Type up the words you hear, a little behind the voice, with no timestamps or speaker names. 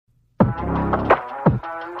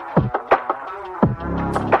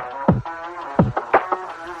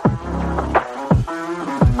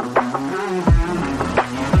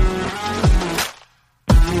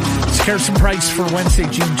Harrison Price for Wednesday,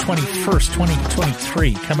 June 21st,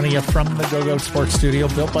 2023. Coming up from the Go-Go Sports Studio,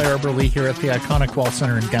 built by Arbor Lee here at the iconic Wall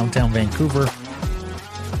Center in downtown Vancouver.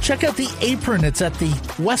 Check out the apron. It's at the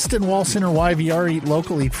Weston Wall Center YVR. Eat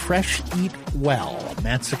local, eat fresh, eat well.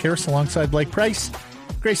 Matt Sakaris alongside Blake Price.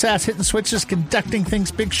 Grace Ass hitting switches, conducting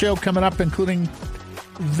things. Big show coming up, including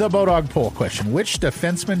the Bodog poll question. Which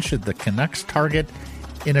defenseman should the Canucks target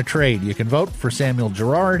in a trade? You can vote for Samuel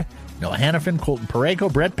Girard, Noah Hannafin, Colton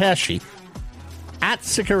Parayko, Brett Pesci. At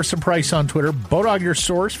Sakaris and Price on Twitter. Bodog, your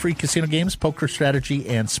source. Free casino games, poker strategy,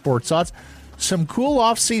 and sports odds. Some cool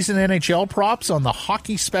off-season NHL props on the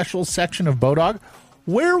hockey specials section of Bodog.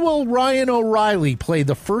 Where will Ryan O'Reilly play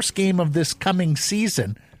the first game of this coming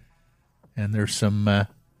season? And there's some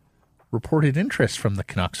reported interest from the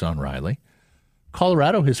Canucks on Riley.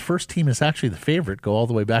 Colorado, his first team is actually the favorite. Go all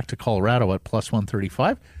the way back to Colorado at plus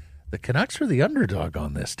 135. The Canucks are the underdog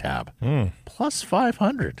on this tab. Plus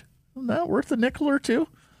 500. Isn't that worth a nickel or two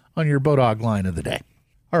on your Bodog line of the day?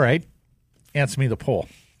 All right. Answer me the poll.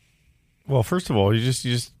 Well, first of all, you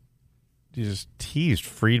just teased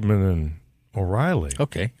Friedman and O'Reilly.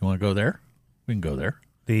 Okay. You want to go there? We can go there.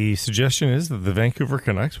 The suggestion is that the Vancouver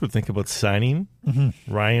Canucks would think about signing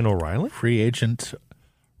Ryan O'Reilly. Free agent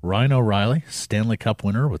Ryan O'Reilly, Stanley Cup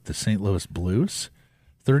winner with the St. Louis Blues.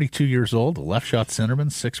 32 years old, a left shot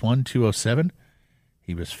centerman, 6'1", 207.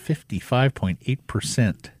 He was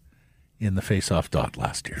 55.8% in the face-off dot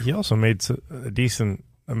last year. He also made a decent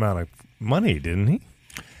amount of money, didn't he?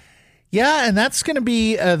 Yeah, and that's going to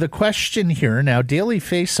be the question here. Now, Daily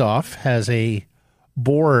Face-Off has a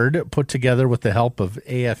board put together with the help of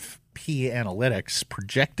AFP Analytics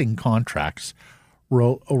projecting contracts.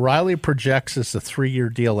 O'Reilly projects as a 3-year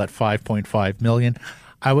deal at $5.5 million.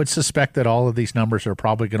 I would suspect that all of these numbers are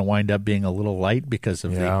probably going to wind up being a little light because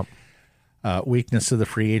of the weakness of the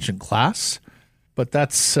free agent class. But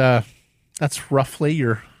that's roughly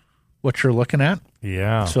what you're looking at.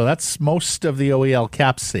 Yeah. So that's most of the OEL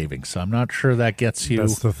cap savings. So I'm not sure that gets you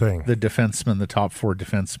that's the thing. The defenseman, the top 4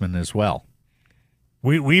 defensemen as well.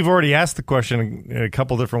 We've already asked the question in a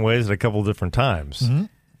couple different ways at a couple different times. Mm-hmm.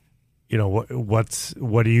 You know,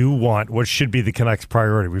 what do you want? What should be the Canucks'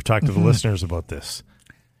 priority? We've talked to the listeners about this.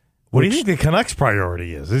 What do you think the Canucks'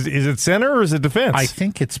 priority is? Is it center or is it defense? I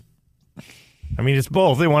think it's... I mean, it's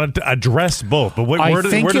both. They wanted to address both. But where do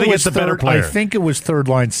they get the better player? I think it was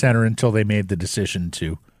third-line center until they made the decision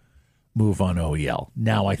to move on OEL.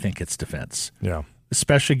 Now I think it's defense. Yeah.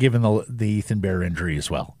 Especially given the Ethan Bear injury as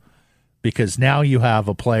well. Because now you have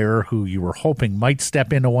a player who you were hoping might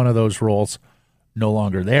step into one of those roles, no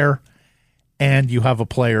longer there. And you have a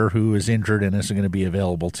player who is injured and isn't going to be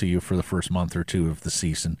available to you for the first month or two of the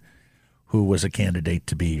season, who was a candidate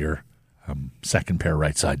to be your second pair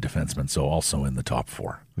right side defenseman, so also in the top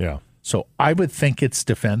 4. Yeah. So I would think it's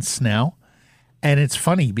defense now. And it's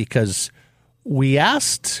funny because we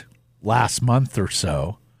asked last month or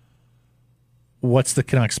so, what's the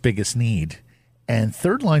Canucks' biggest need? And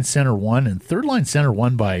third line center won, and third line center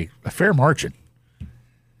won by a fair margin.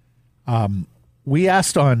 We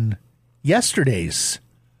asked on yesterday's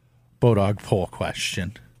Bodog poll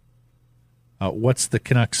question, what's the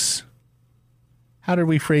Canucks... How did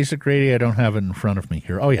we phrase it, Grady? I don't have it in front of me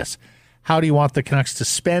here. Oh, yes. How do you want the Canucks to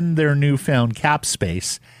spend their newfound cap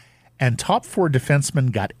space? And top 4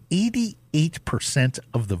 defensemen got 88%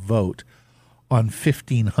 of the vote on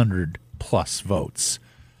 1,500-plus votes.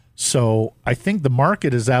 So I think the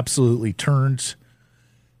market has absolutely turned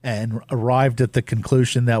and arrived at the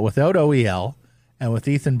conclusion that without OEL and with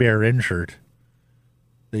Ethan Bear injured,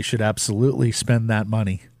 they should absolutely spend that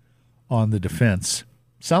money on the defense.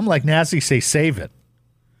 Some, like Nazi, say save it.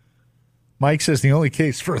 Mike says the only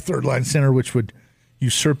case for a third-line center which would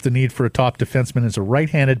usurp the need for a top defenseman is a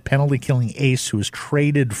right-handed penalty-killing ace who is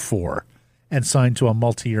traded for and signed to a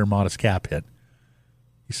multi-year modest cap hit.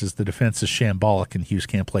 He says the defense is shambolic and Hughes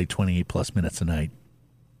can't play 28-plus minutes a night.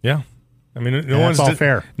 Yeah. I mean, that's all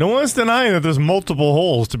fair. No one's denying that there's multiple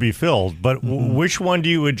holes to be filled, but which one do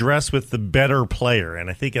you address with the better player?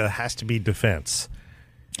 And I think it has to be defense.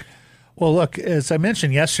 Well, look, as I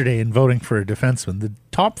mentioned yesterday in voting for a defenseman, the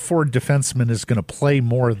top 4 defenseman is going to play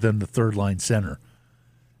more than the third-line center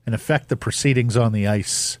and affect the proceedings on the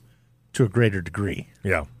ice to a greater degree.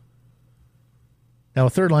 Yeah. Now, a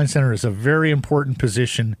third-line center is a very important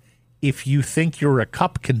position if you think you're a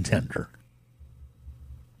cup contender.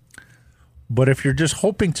 But if you're just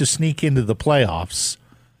hoping to sneak into the playoffs,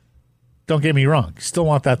 Don't get me wrong. Still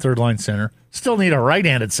want that third-line center. Still need a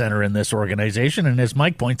right-handed center in this organization. And as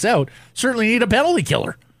Mike points out, certainly need a penalty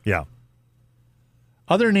killer. Yeah.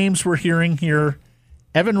 Other names we're hearing here,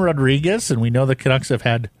 Evan Rodriguez, and we know the Canucks have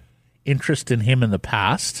had interest in him in the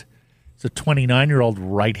past. He's a 29-year-old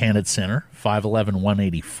right-handed center, 5'11",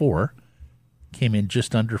 184. Came in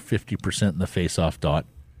just under 50% in the face-off dot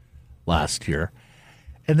last year.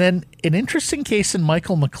 And then an interesting case in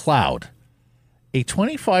Michael McLeod, a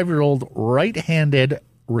 25-year-old right-handed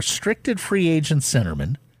restricted free agent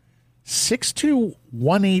centerman, 6'2",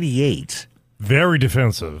 188. Very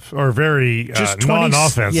defensive, or very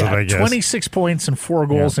non-offensive, I guess. 26 points and 4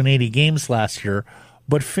 goals in 80 games last year,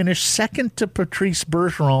 but finished second to Patrice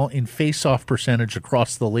Bergeron in face-off percentage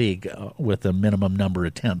across the league with a minimum number of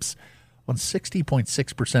attempts on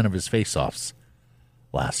 60.6% of his face-offs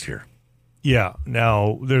last year. Yeah.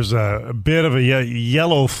 Now, there's a bit of a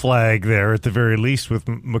yellow flag there at the very least with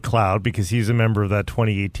McLeod because he's a member of that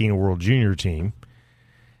 2018 World Junior team.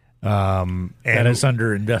 And that is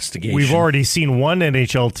under investigation. We've already seen one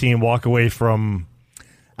NHL team walk away from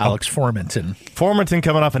Alex Formenton. Formenton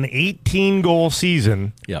coming off an 18-goal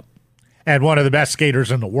season. Yep. And one of the best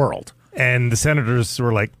skaters in the world. And the Senators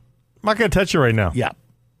were like, I'm not going to touch you right now. Yeah.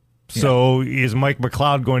 So is Mike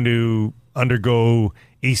McLeod going to undergo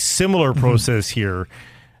a similar process here?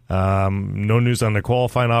 No news on the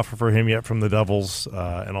qualifying offer for him yet from the Devils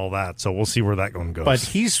and all that. So we'll see where that one goes. But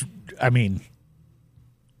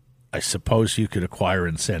I suppose you could acquire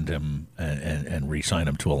and send him and re-sign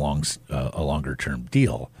him to a longer-term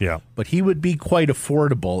deal. Yeah. But he would be quite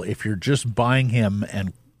affordable if you're just buying him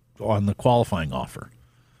and on the qualifying offer.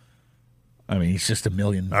 I mean, he's just $1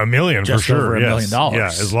 million. $1 million, just for sure. over $1 million. Yeah,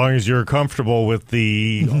 as long as you're comfortable with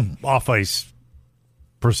the off-ice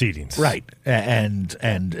proceedings. Right. And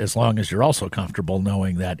as long as you're also comfortable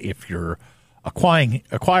knowing that if you're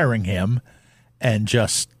acquiring him and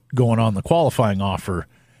just going on the qualifying offer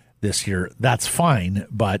this year, that's fine,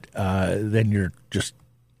 but then you're just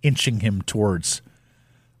inching him towards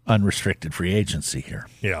unrestricted free agency here.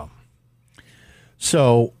 Yeah.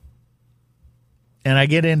 So, and I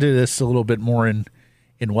get into this a little bit more in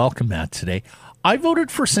Welcome Mat today. I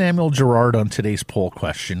voted for Samuel Girard on today's poll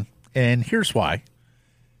question, and here's why.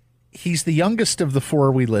 He's the youngest of the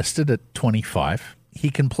 4 we listed at 25.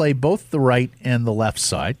 He can play both the right and the left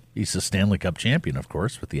side. He's a Stanley Cup champion, of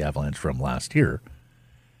course, with the Avalanche from last year.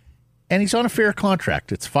 And he's on a fair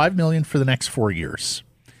contract. It's $5 million for the next 4 years.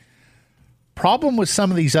 Problem with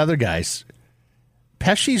some of these other guys,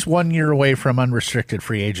 Pesce's 1 year away from unrestricted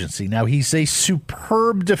free agency. Now, he's a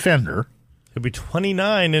superb defender. He'll be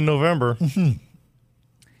 29 in November. Mm-hmm.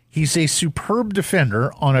 He's a superb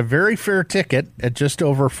defender on a very fair ticket at just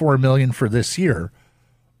over $4 million for this year.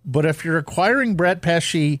 But if you're acquiring Brett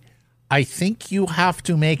Pesce, I think you have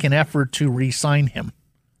to make an effort to re-sign him.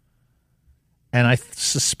 And I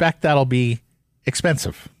suspect that'll be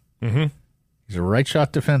expensive. Mm-hmm. He's a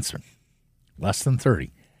right-shot defenseman, less than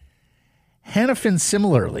 30. Hannafin,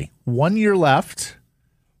 similarly, 1 year left,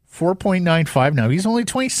 4.95. Now, he's only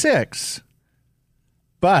 26.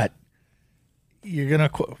 But you're going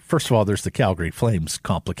to, first of all, there's the Calgary Flames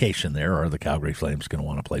complication there. Are the Calgary Flames going to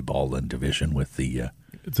want to play ball in division with the...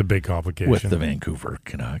 it's a big complication. With the Vancouver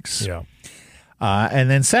Canucks. Yeah. And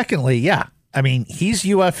then secondly, he's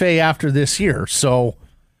UFA after this year, so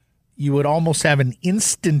you would almost have an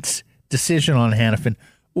instant decision on Hannafin.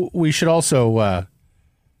 We should also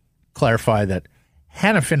clarify that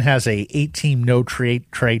Hannafin has a 8-team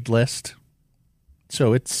no-trade list,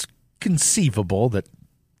 so it's conceivable that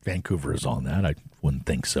Vancouver is on that. I wouldn't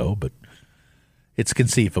think so, but it's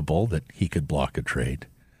conceivable that he could block a trade.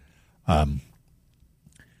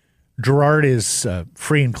 Girard is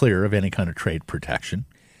free and clear of any kind of trade protection.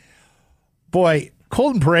 Boy,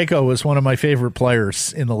 Colton Parayko was one of my favorite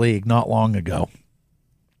players in the league not long ago.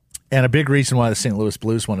 And a big reason why the St. Louis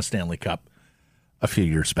Blues won a Stanley Cup a few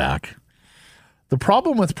years back. The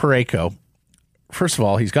problem with Parayko, first of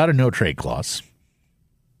all, he's got a no-trade clause,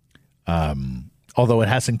 although it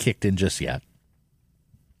hasn't kicked in just yet.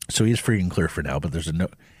 So he's free and clear for now, but there's a no...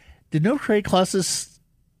 Did no-trade clauses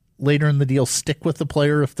later in the deal stick with the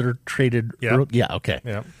player if they're traded? Yeah. Yeah, okay.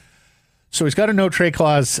 Yeah. So he's got a no-trade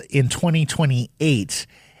clause in 2028,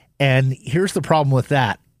 and here's the problem with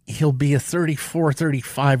that. He'll be a 34,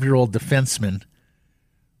 35-year-old defenseman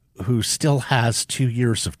who still has 2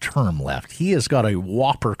 years of term left. He has got a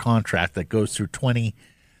whopper contract that goes through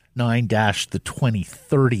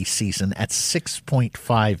 29-2030 season at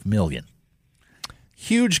 $6.5 million.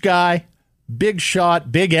 Huge guy, big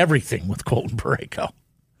shot, big everything with Colton Parayko.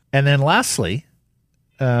 And then lastly,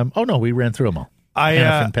 we ran through them all.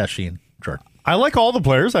 Hannafin, Pesce, and Jordan. I like all the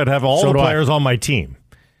players. I'd have all the players on my team.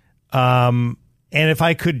 And if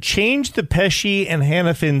I could change the Pesce and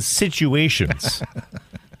Hanifin situations,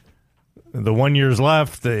 the 1 year's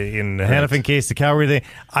left, in the Hanifin case, the Calgary thing,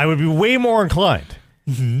 I would be way more inclined.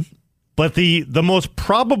 Mm-hmm. But the most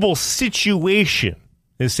probable situation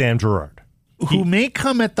is Sam Girard, who may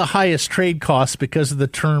come at the highest trade cost because of the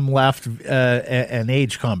term left and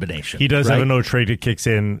age combination. He does have a no trade that kicks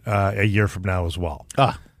in a year from now as well.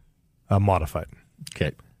 Modified.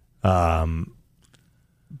 Okay.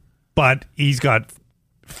 But he's got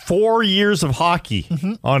 4 years of hockey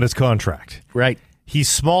on his contract. Right. He's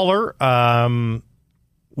smaller,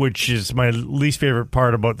 which is my least favorite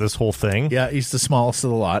part about this whole thing. Yeah, he's the smallest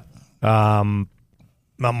of the lot.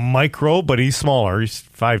 Not micro, but he's smaller. He's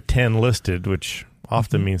 5'10" listed, which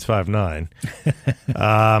often means 5'9".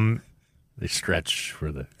 They stretch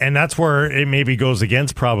for the... And that's where it maybe goes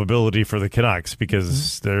against probability for the Canucks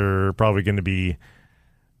because they're probably going to be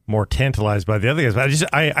more tantalized by the other guys.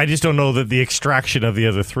 But I just don't know that the extraction of the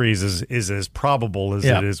other threes is as probable as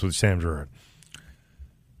it is with Sam Girard.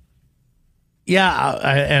 Yeah,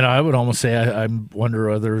 and I would almost say I wonder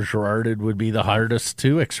whether Girard would be the hardest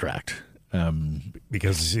to extract.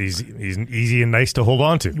 Because he's easy and nice to hold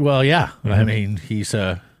on to. Well, yeah. I mean, he's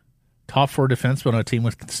a top 4 defenseman on a team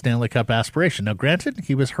with Stanley Cup aspiration. Now, granted,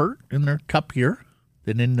 he was hurt in their Cup year.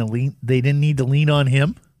 They didn't need to lean on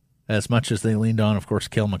him as much as they leaned on, of course,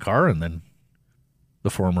 Cale Makar and then the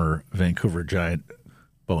former Vancouver Giant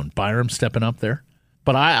Bowen Byram stepping up there.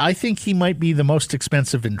 But I think he might be the most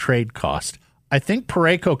expensive in trade cost. I think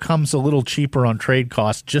Parayko comes a little cheaper on trade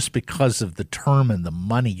cost just because of the term and the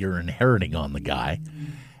money you're inheriting on the guy.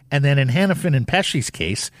 And then in Hanifin and Pesce's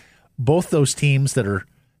case, both those teams that are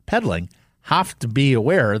peddling have to be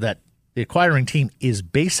aware that the acquiring team is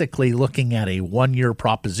basically looking at a 1-year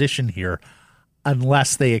proposition here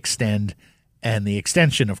unless they extend. And the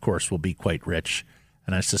extension, of course, will be quite rich.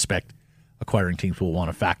 And I suspect acquiring teams will want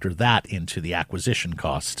to factor that into the acquisition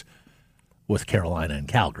cost with Carolina and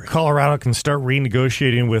Calgary. Colorado can start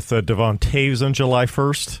renegotiating with Devon Toews on July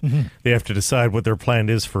 1st. They have to decide what their plan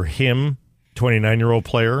is for him, 29-year-old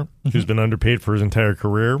player who's been underpaid for his entire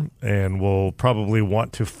career and will probably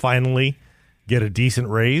want to finally get a decent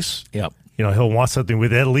raise. Yep. You know, he'll want something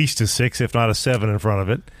with at least a 6, if not a 7 in front of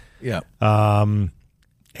it. Yep. And,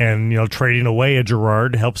 you know, trading away a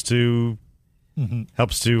Girard helps to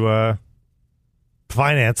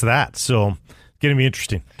finance that. So going to be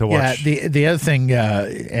interesting to watch. Yeah, the other thing,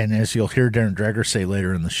 and as you'll hear Darren Dreger say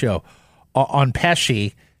later in the show, on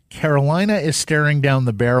Pesce, Carolina is staring down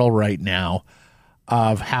the barrel right now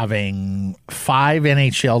of having 5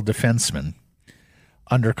 NHL defensemen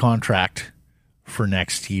under contract for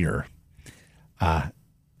next year.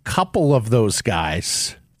 Couple of those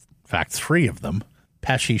guys, in fact, 3 of them,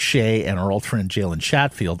 Pesce, Shea, and our old friend Jalen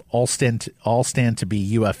Chatfield, all stand to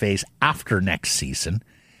be UFAs after next season.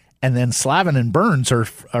 And then Slavin and Burns are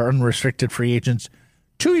unrestricted free agents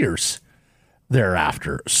 2 years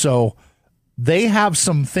thereafter. So they have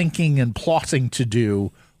some thinking and plotting to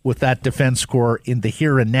do with that defense core in the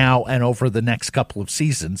here and now and over the next couple of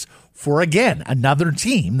seasons for, again, another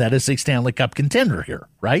team that is a Stanley Cup contender here,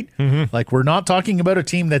 right? Like, we're not talking about a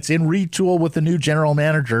team that's in retool with a new general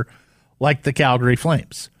manager like the Calgary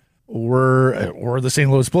Flames or the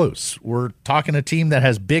St. Louis Blues. We're talking a team that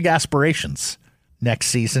has big aspirations next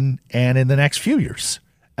season and in the next few years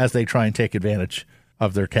as they try and take advantage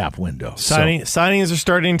of their cap window. Signings are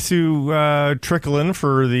starting to trickle in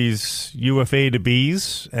for these UFA to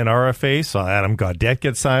Bs and RFA. So Adam Gaudette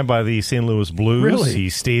gets signed by the St. Louis Blues. Really?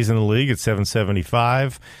 He stays in the league at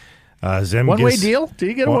 $775. One-way deal? Did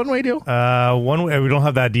he get a one-way deal? One-way. We don't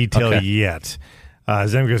have that detail yet.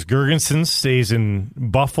 Zemgus Girgensson stays in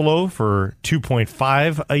Buffalo for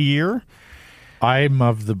 $2.5 a year. I'm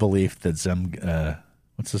of the belief that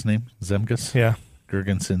what's his name? Zemgus? Yeah.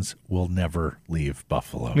 Girgensons will never leave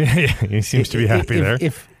Buffalo. Yeah, he seems to be happy there.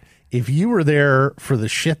 If you were there for the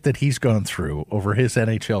shit that he's gone through over his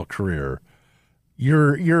NHL career,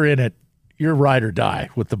 you're in it. You're ride or die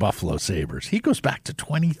with the Buffalo Sabres. He goes back to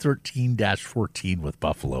 2013-14 with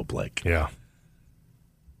Buffalo, Blake. Yeah.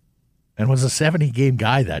 And was a 70-game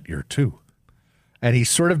guy that year, too. And he's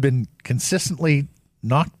sort of been consistently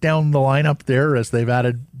knocked down the lineup there as they've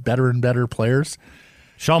added better and better players.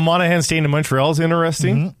 Sean Monahan staying in Montreal is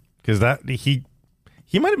interesting because he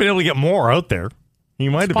might have been able to get more out there. He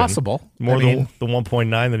might have possible. More than the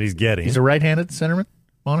 1.9 that he's getting. He's a right-handed centerman,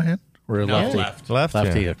 Monahan? Or a lefty?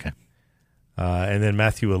 Lefty, yeah. Okay. And then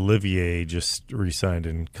Matthew Olivier just re-signed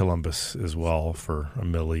in Columbus as well for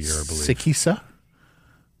 $1 million a year, I believe. Sikisa?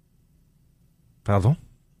 Pardon?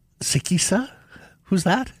 Sikisa? Who's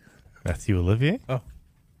that? Matthew Olivier. Oh.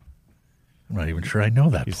 I'm not even sure I know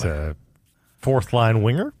that He's player. a fourth-line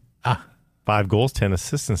winger. Ah. 5 goals, 10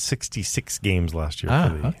 assists in 66 games last year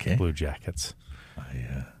for the Blue Jackets.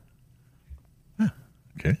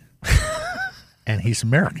 Okay. And he's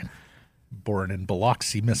American. Born in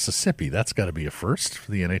Biloxi, Mississippi. That's got to be a first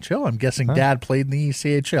for the NHL. I'm guessing Dad played in the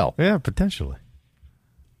ECHL. Yeah, potentially.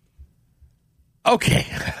 Okay.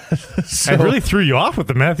 I really threw you off with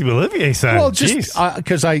the Matthew Olivier side. Well, just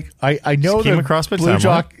because I know came the across my Blue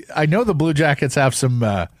timeline. I know the Blue Jackets have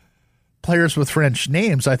some players with French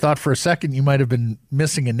names. I thought for a second you might have been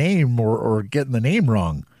missing a name or getting the name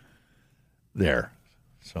wrong there.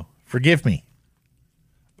 So forgive me.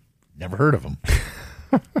 Never heard of them.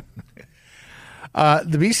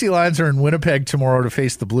 The BC Lions are in Winnipeg tomorrow to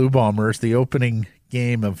face the Blue Bombers, the opening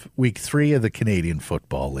game of Week 3 of the Canadian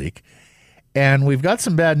Football League. And we've got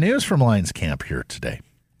some bad news from Lions camp here today.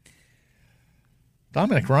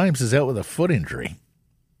 Dominic Rhymes is out with a foot injury.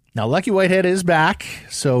 Now, Lucky Whitehead is back,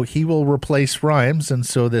 so he will replace Rhymes. And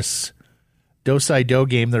so this do-si-do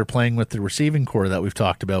game they're playing with the receiving core that we've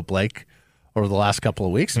talked about, Blake, over the last couple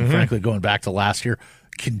of weeks, and frankly going back to last year,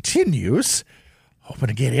 continues. Hoping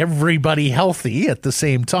to get everybody healthy at the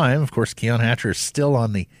same time. Of course, Keon Hatcher is still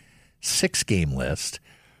on the 6-game list.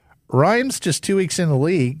 Rhymes, just 2 weeks in the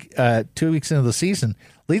league, 2 weeks into the season,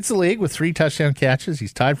 leads the league with 3 touchdown catches.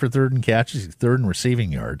 He's tied for third in catches. He's third in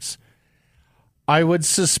receiving yards. I would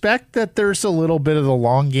suspect that there's a little bit of the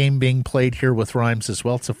long game being played here with Rhymes as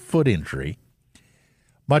well. It's a foot injury.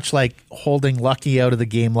 Much like holding Lucky out of the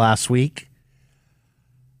game last week.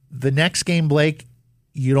 The next game, Blake,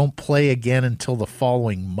 you don't play again until the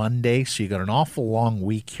following Monday, so you got an awful long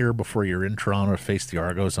week here before you're in Toronto to face the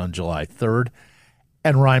Argos on July 3rd.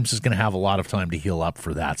 And Rhymes is going to have a lot of time to heal up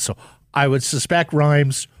for that. So I would suspect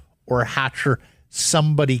Rhymes or Hatcher,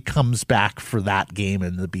 somebody comes back for that game,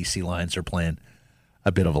 and the BC Lions are playing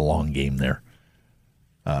a bit of a long game there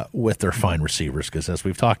with their fine receivers, because as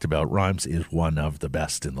we've talked about, Rhymes is one of the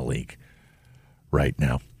best in the league right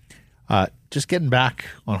now. Just getting back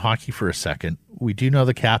on hockey for a second, we do know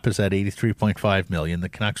the cap is at $83.5 million. The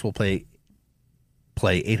Canucks will play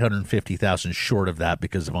 $850,000 short of that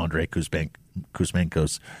because of Andrei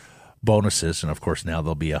Kuzmenko's bonuses, and of course now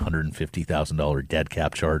there'll be a $150,000 dead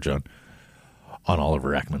cap charge on Oliver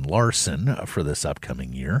Ekman-Larsson for this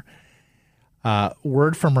upcoming year.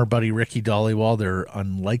 Word from our buddy Ricky Dollywall, they're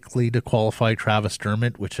unlikely to qualify Travis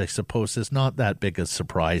Dermott, which I suppose is not that big a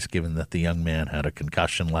surprise given that the young man had a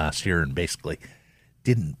concussion last year and basically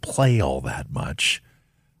didn't play all that much.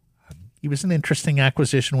 He was an interesting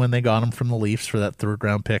acquisition when they got him from the Leafs for that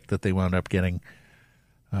third-round pick that they wound up getting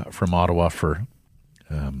from Ottawa for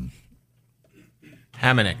Hamonic.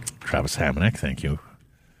 Travis Hamonic, thank you,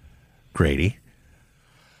 Grady.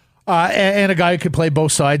 And a guy who could play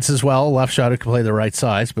both sides as well, a left shot who could play the right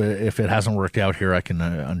sides. But if it hasn't worked out here, I can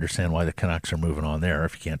understand why the Canucks are moving on there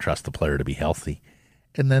if you can't trust the player to be healthy.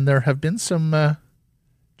 And then there have been some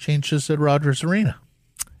changes at Rogers Arena.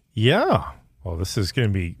 Yeah. Well, this is going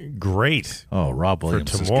to be great. Oh, Rob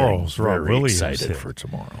Williams for tomorrow. is getting very excited for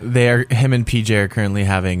tomorrow. Him and PJ are currently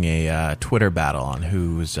having a Twitter battle on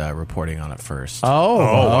who's reporting on it first.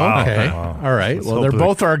 wow. Okay. Wow. All right. Let's Well, they're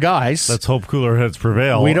both our guys. Let's hope cooler heads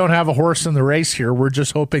prevail. We don't have a horse in the race here. We're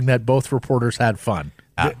just hoping that both reporters had fun.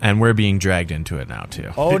 And we're being dragged into it now,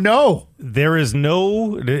 too. Oh, no. There is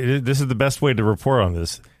no... This is the best way to report on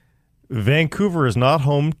this. Vancouver is not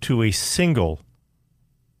home to a single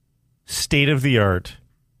state-of-the-art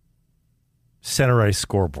center ice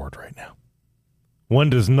scoreboard right now. One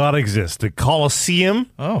does not exist. The Coliseum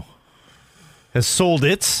has sold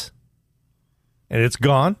its, and it's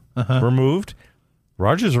gone, removed.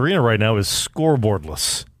 Rogers Arena right now is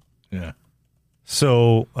scoreboardless. Yeah.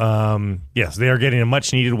 So, yes, they are getting a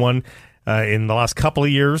much-needed one. In the last couple of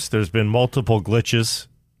years, there's been multiple glitches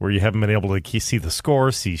where you haven't been able to see the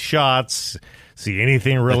score, see shots, see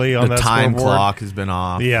anything really on that time scoreboard. clock has been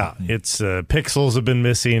off. Yeah, it's pixels have been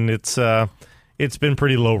missing. It's been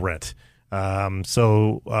pretty low rent.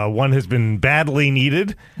 So one has been badly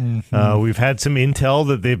needed. We've had some intel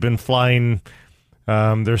that they've been flying.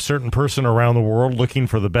 There's a certain person around the world looking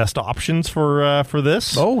for the best options for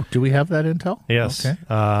this. Oh, do we have that intel? Yes. Okay.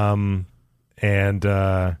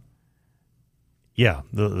 Yeah,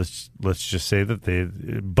 let's just say that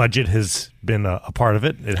the budget has been a part of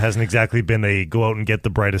it. It hasn't exactly been a go out and get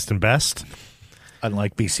the brightest and best.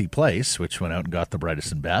 Unlike BC Place, which went out and got the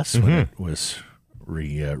brightest and best when it was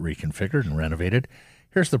reconfigured and renovated.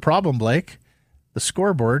 Here's the problem, Blake. The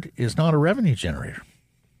scoreboard is not a revenue generator.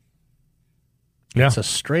 Yeah. It's a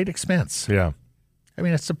straight expense. Yeah. I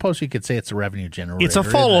mean, I suppose you could say it's a revenue generator. It's a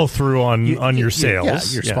follow through on your sales. Yeah,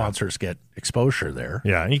 your sponsors get exposure there.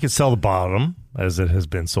 Yeah, and you can sell the bottom as it has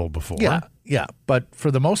been sold before. Yeah. But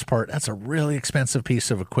for the most part, that's a really expensive piece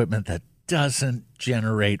of equipment that doesn't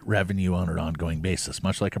generate revenue on an ongoing basis,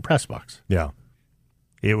 much like a press box. Yeah.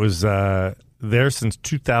 It was there since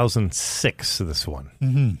 2006, this one.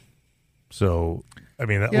 Mm-hmm. So, I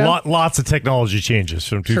mean, lots of technology changes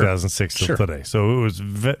from 2006 to Sure. today. So it was,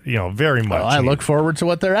 very much. Well, I look forward to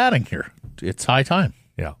what they're adding here. It's high time.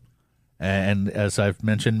 Yeah. And as I've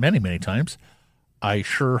mentioned many, many times, I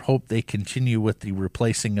sure hope they continue with the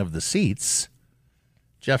replacing of the seats.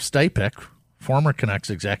 Jeff Stipek, former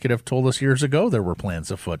Canucks executive, told us years ago there were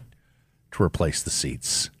plans afoot to replace the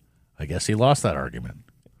seats. I guess he lost that argument.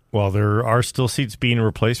 Well, there are still seats being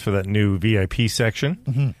replaced for that new VIP section.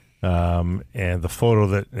 Mm-hmm. And the photo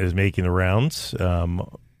that is making the rounds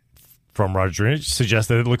from Roger Dreger suggests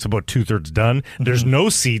that it looks about 2/3 done. Mm-hmm. There's no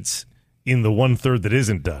seats in the 1/3 that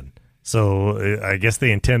isn't done. So I guess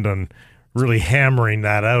they intend on really hammering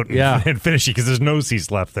that out and finishing because there's no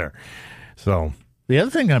seats left there. So the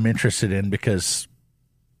other thing I'm interested in, because,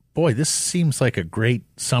 boy, this seems like a great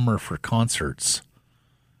summer for concerts.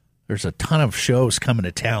 There's a ton of shows coming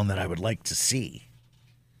to town that I would like to see.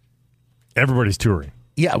 Everybody's touring.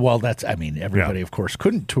 Yeah, well, everybody, of course,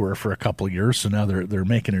 couldn't tour for a couple of years, so now they're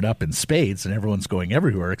making it up in spades, and everyone's going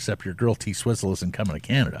everywhere except your girl T Swizzle isn't coming to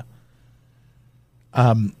Canada.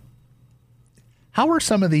 How are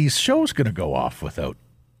some of these shows going to go off without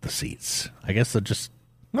the seats? I guess they'll just...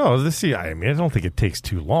 No, I don't think it takes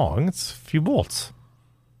too long. It's a few bolts.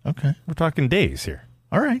 Okay. We're talking days here.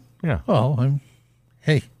 All right. Yeah. Well,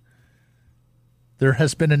 hey, there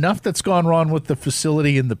has been enough that's gone wrong with the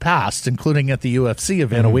facility in the past, including at the UFC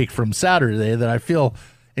event a week from Saturday, that I feel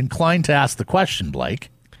inclined to ask the question, Blake.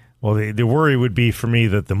 Well, the worry would be for me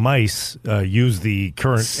that the mice use the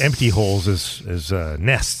current empty holes as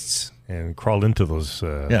nests and crawl into those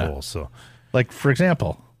holes. So, like, for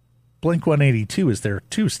example, Blink 182 is there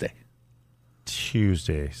Tuesday.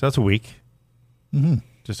 So that's a week. Mm-hmm.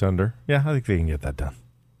 Just under. Yeah, I think they can get that done.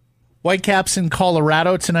 Whitecaps in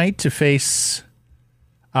Colorado tonight to face,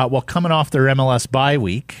 coming off their MLS bye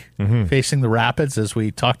week, facing the Rapids, as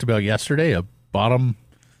we talked about yesterday, a bottom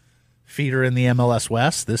feeder in the MLS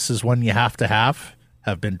West. This is one you have to have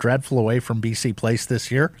been dreadful away from BC Place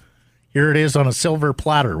this year. Here it is on a silver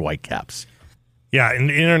platter, Whitecaps. Yeah, an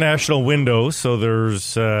international window, so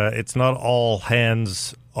there's it's not all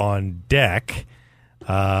hands on deck.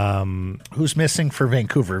 Who's missing for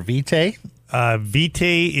Vancouver? Vite? Vite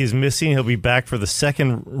is missing. He'll be back for the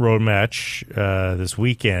second road match this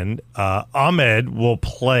weekend. Ahmed will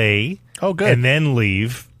play and then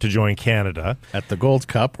leave to join Canada. At the Gold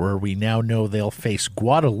Cup, where we now know they'll face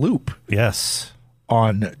Guadeloupe. Yes.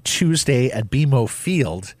 On Tuesday at BMO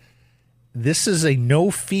Field. This is a no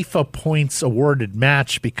FIFA points awarded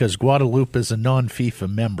match because Guadeloupe is a non-FIFA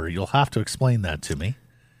member. You'll have to explain that to me.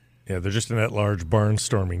 Yeah, they're just an at-large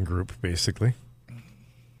barnstorming group, basically.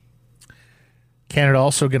 Canada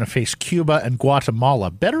also going to face Cuba and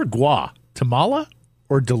Guatemala. Better Guatemala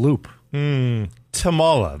or Dulup?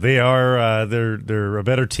 Tamala. They are they're a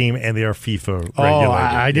better team and they are FIFA regulated. Oh,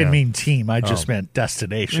 I didn't mean team. I just meant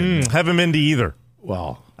destination. Haven't been to either.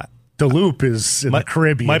 Well, Dulup is in the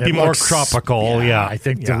Caribbean. Might be more tropical. Yeah, I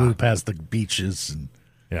think Dulup has the beaches.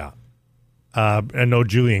 And no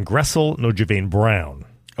Julian Gressel, no Javane Brown.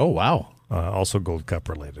 Oh, wow. Also Gold Cup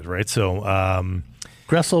related, right? So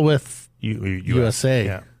Gressel with USA.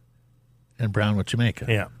 Yeah. And Brown with Jamaica.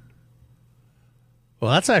 Yeah. Well,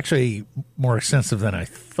 that's actually more extensive than I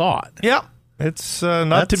thought. Yeah. It's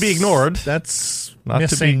not to be ignored. That's not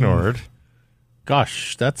missing, to be ignored.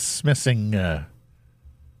 Gosh, that's missing.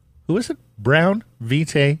 Who is it? Brown,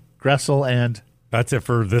 Vite, Gressel, and... That's it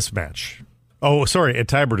for this match. Oh, sorry. Ed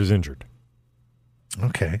Tybert is injured.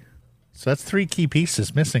 Okay. So that's 3 key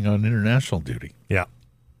pieces missing on international duty. Yeah.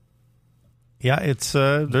 Yeah, it's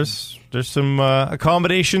there's some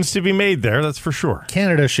accommodations to be made there, that's for sure.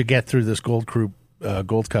 Canada should get through this Gold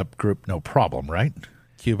Cup group no problem, right?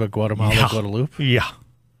 Cuba, Guatemala, Guadeloupe? Yeah.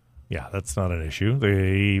 Yeah, that's not an issue.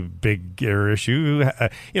 The bigger issue,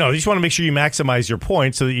 you just want to make sure you maximize your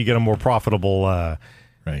points so that you get a more profitable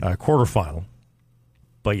quarterfinal.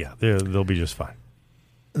 But yeah, they'll be just fine.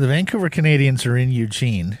 The Vancouver Canadians are in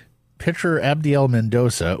Eugene. Pitcher Abdiel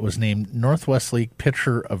Mendoza was named Northwest League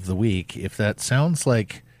Pitcher of the Week. If that sounds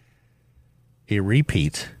like a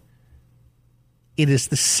repeat, it is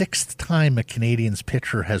the 6th time a Canadians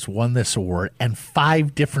pitcher has won this award, and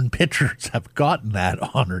 5 different pitchers have gotten that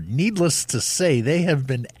honor. Needless to say, they have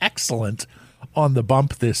been excellent on the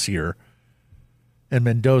bump this year. and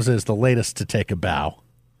Mendoza is the latest to take a bow.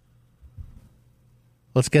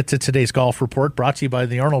 Let's get to today's golf report, brought to you by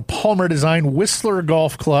the Arnold Palmer Design Whistler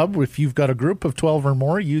Golf Club. If you've got a group of 12 or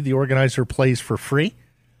more, you, the organizer, plays for free.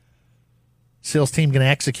 Sales team going to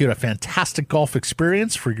execute a fantastic golf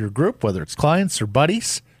experience for your group, whether it's clients or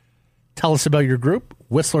buddies. Tell us about your group,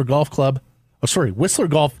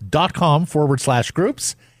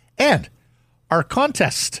 whistlergolf.com/groups. And our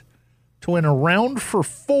contest to win a round for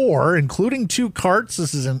 4, including 2 carts.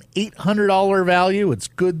 This is an $800 value. It's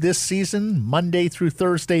good this season. Monday through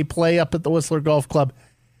Thursday play up at the Whistler Golf Club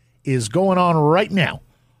is going on right now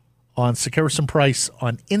on Sekeres and Price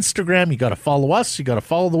on Instagram. You got to follow us. You got to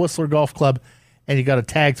follow the Whistler Golf Club, and you got to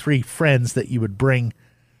tag 3 friends that you would bring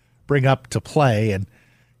up to play. And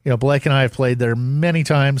Blake and I have played there many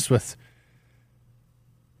times with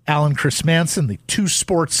Alan Chrismanson, the 2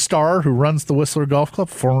 sports star who runs the Whistler Golf Club,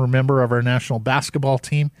 former member of our national basketball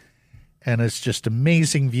team. And it's just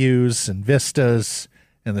amazing views and vistas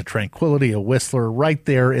and the tranquility of Whistler right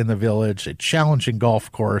there in the village. A challenging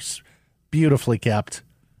golf course, beautifully kept.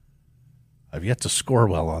 I've yet to score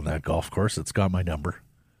well on that golf course. It's got my number.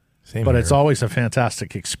 Same but here. It's always a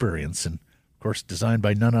fantastic experience. And, of course, designed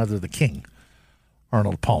by none other than the king,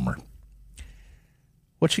 Arnold Palmer.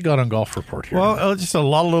 What you got on Golf Report here? Well, just a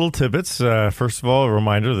lot of little tidbits. First of all, a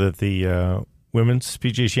reminder that the Women's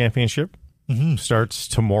PGA Championship starts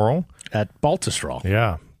tomorrow. At Baltusrol.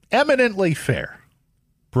 Yeah. Eminently fair.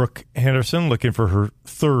 Brooke Henderson looking for her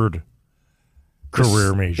 3rd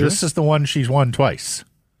career major. This is the one she's won twice.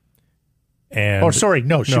 And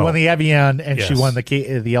she won the Evian and Yes. she won the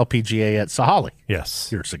LPGA at Sahali.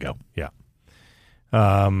 Yes. Years ago. Yeah.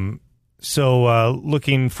 So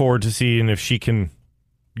looking forward to seeing if she can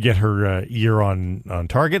get her year on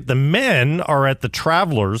target. The men are at the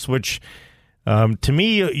Travelers, which to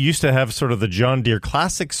me used to have sort of the John Deere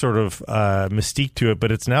Classic sort of mystique to it, but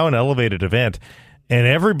it's now an elevated event, and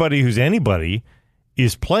everybody who's anybody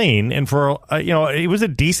is playing. And for it was a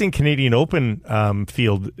decent Canadian Open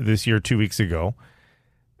field this year 2 weeks ago.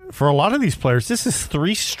 For a lot of these players, this is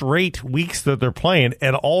 3 straight weeks that they're playing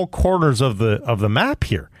at all corners of the map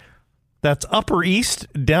here. That's Upper East,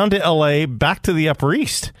 down to LA, back to the Upper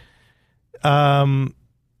East.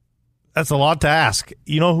 That's a lot to ask.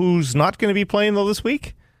 You know who's not going to be playing, though, this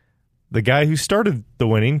week? The guy who started the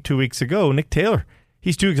winning 2 weeks ago, Nick Taylor.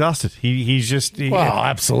 He's too exhausted.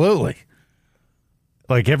 Absolutely.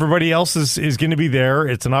 Like everybody else is going to be there.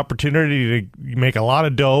 It's an opportunity to make a lot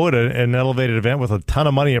of dough at an elevated event with a ton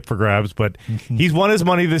of money up for grabs. But he's won his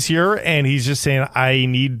money this year, and he's just saying, I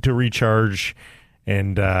need to recharge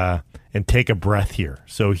and take a breath here.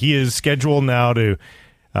 So he is scheduled now to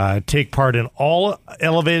take part in all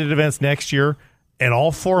elevated events next year and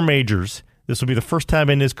all 4 majors. This will be the first time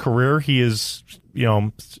in his career he is,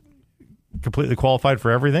 completely qualified for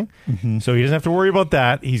everything. So he doesn't have to worry about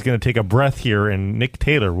that. He's going to take a breath here, and Nick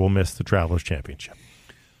Taylor will miss the Travelers Championship.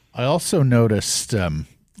 I also noticed,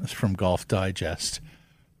 this from Golf Digest,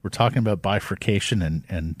 we're talking about bifurcation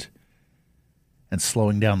and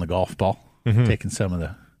slowing down the golf ball, taking some of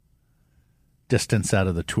the distance out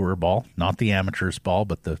of the tour ball, not the amateurs ball,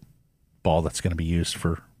 but the ball that's going to be used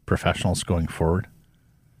for professionals going forward.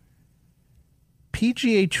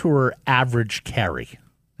 PGA Tour average carry.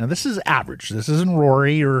 Now, this is average. This isn't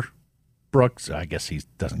Rory or Brooks. I guess he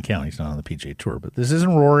doesn't count. He's not on the PGA Tour. But this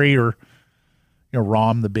isn't Rory or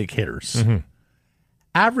Rahm, the big hitters.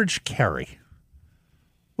 Average carry.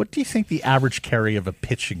 What do you think the average carry of a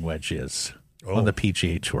pitching wedge is on the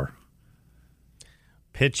PGA Tour?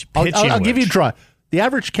 I'll give you the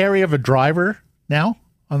average carry of a driver now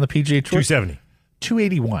on the PGA Tour. 270.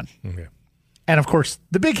 281. Okay. And, of course,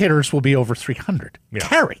 the big hitters will be over 300. Yeah.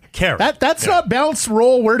 Carry. That's Yeah. not bounce,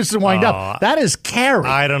 roll, where does it wind up? That is carry.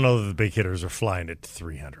 I don't know that the big hitters are flying at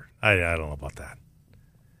 300. I don't know about that.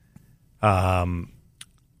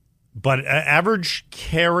 But average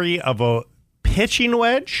carry of a pitching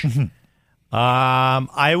wedge,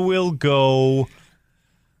 I will go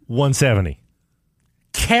 170.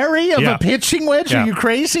 Carry of a pitching wedge? Yeah. Are you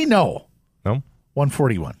crazy? No.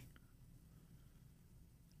 141.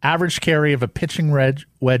 Average carry of a pitching wedge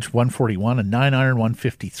 141, a 9-iron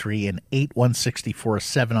 153, an 8 164, a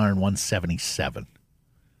 7-iron 177.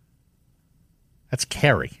 That's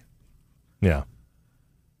carry. Yeah.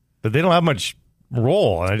 But they don't have much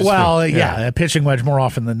roll. A pitching wedge more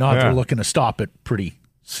often than not, they're looking to stop it pretty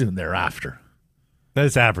soon thereafter.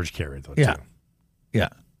 That's average carry, though, too. Yeah.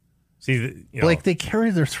 See, Blake, they carry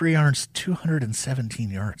their 3 irons 217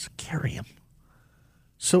 yards. Carry them.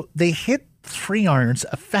 So they hit 3 irons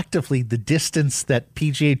effectively the distance that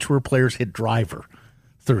PGA Tour players hit driver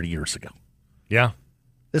 30 years ago. Yeah.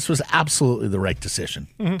 This was absolutely the right decision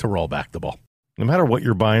to roll back the ball. No matter what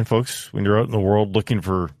you're buying, folks, when you're out in the world looking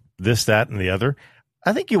for this, that, and the other,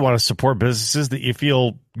 I think you want to support businesses that you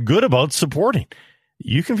feel good about supporting.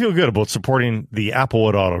 You can feel good about supporting the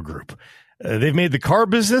Applewood Auto Group. They've made the car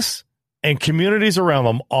business and communities around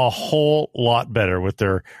them a whole lot better with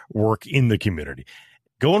their work in the community.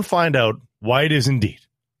 Go and find out why it is indeed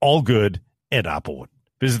all good at Applewood.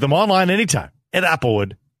 Visit them online anytime at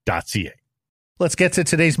applewood.ca. Let's get to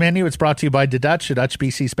today's menu. It's brought to you by De Dutch,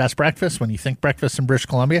 BC's best breakfast. When you think breakfast in British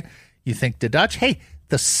Columbia, you think De Dutch. Hey,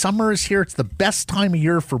 the summer is here. It's the best time of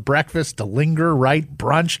year for breakfast, to linger, right?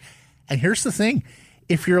 Brunch. And here's the thing.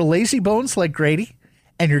 If you're a lazy bones like Grady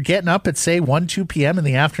and you're getting up at, say, 1, 2 p.m. in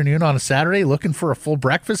the afternoon on a Saturday looking for a full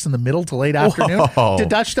breakfast in the middle to late afternoon, De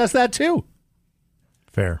Dutch does that too.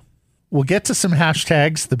 Fair. We'll get to some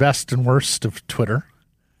hashtags, the best and worst of Twitter.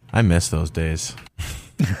 I miss those days.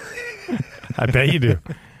 I bet you do.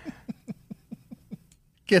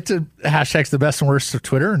 Get to hashtags, the best and worst of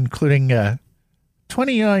Twitter, including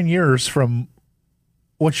 29 years from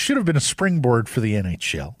what should have been a springboard for the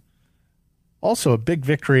NHL. Also, a big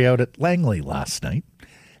victory out at Langley last night.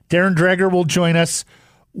 Darren Dreger will join us.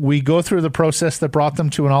 We go through the process that brought them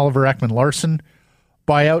to an Oliver Ekman-Larsson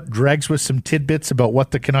buyout. Dregs with some tidbits about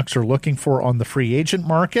what the Canucks are looking for on the free agent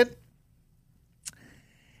market.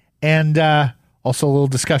 And also a little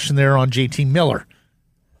discussion there on JT Miller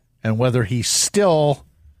and whether there's still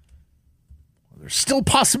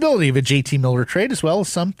possibility of a JT Miller trade, as well as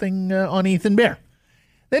something on Ethan Bear.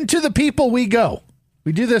 Then to the people we go.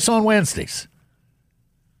 We do this on Wednesdays.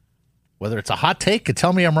 Whether it's a hot take, a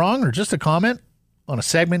tell me I'm wrong, or just a comment on a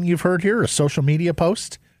segment you've heard here, a social media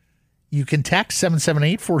post, you can text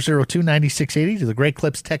 778-402-9680 to the Great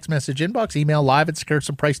Clips text message inbox, email live at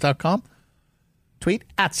secarsonprice.com, tweet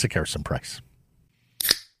at secarsonprice.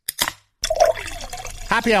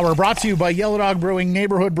 Happy Hour brought to you by Yellow Dog Brewing,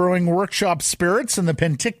 Neighborhood Brewing, Workshop Spirits, and the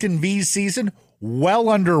Penticton V's season well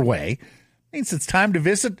underway. Means it's time to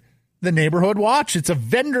visit the Neighborhood Watch. It's a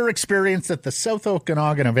vendor experience at the South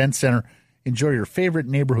Okanagan Event Center. Enjoy your favorite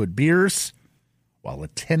neighborhood beers while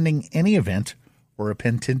attending any event or a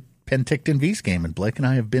Penticton V's game. And Blake and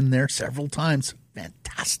I have been there several times.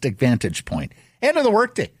 Fantastic vantage point. End of the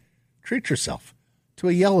workday. Treat yourself to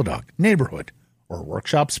a Yellow Dog, Neighborhood, or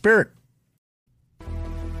Workshop Spirit.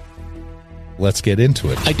 Let's get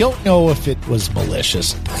into it. I don't know if it was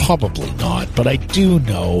malicious. Probably not. But I do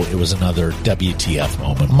know it was another WTF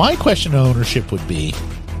moment. My question to ownership would be,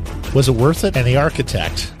 was it worth it? And the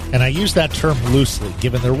architect, and I use that term loosely,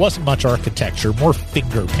 given there wasn't much architecture, more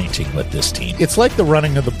finger painting with this team. It's like the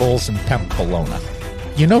running of the Bulls in Pamplona.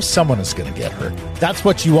 You know someone is going to get hurt. That's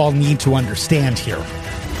what you all need to understand here,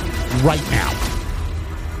 right now.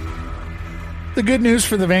 The good news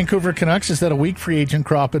for the Vancouver Canucks is that a weak free agent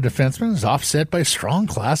crop of defensemen is offset by a strong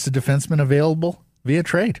class of defensemen available via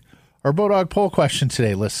trade. Our Bodog poll question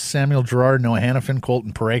today lists Samuel Girard, Noah Hannafin,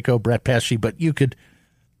 Colton Parayko, Brett Pesce, but you could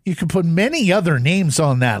put many other names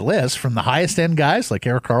on that list, from the highest end guys like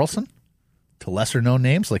Erik Karlsson to lesser known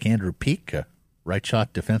names like Andrew Peeke, a right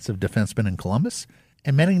shot defensive defenseman in Columbus,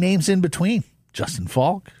 and many names in between: Justin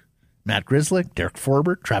Falk, Matt Grzelcyk, Derek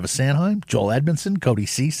Forbort, Travis Sanheim, Joel Edmondson, Cody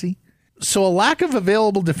Ceci. So a lack of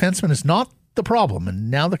available defensemen is not the problem,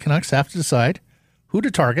 and now the Canucks have to decide who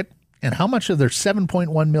to target and how much of their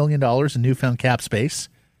 $7.1 million in newfound cap space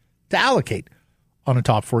to allocate on a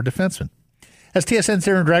top four defenseman. As TSN's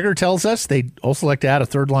Darren Dreger tells us, they'd also like to add a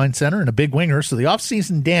third-line center and a big winger, so the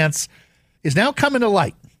offseason dance is now coming to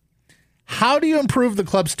light. How do you improve the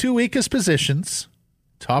club's two weakest positions,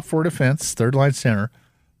 top four defense, third-line center,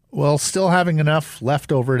 while still having enough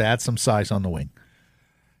left over to add some size on the wing?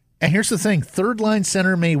 And here's the thing, third-line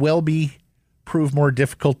center may well prove more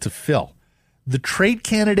difficult to fill. The trade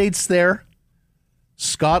candidates there,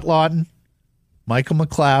 Scott Lawton, Michael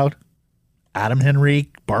McLeod, Adam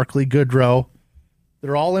Henrique, Barclay Goodrow,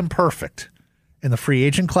 they're all imperfect. In the free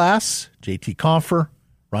agent class, JT Compher,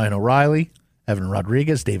 Ryan O'Reilly, Evan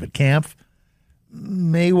Rodriguez, David Kampf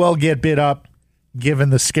may well get bid up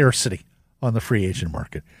given the scarcity on the free agent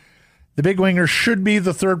market. The big winger should be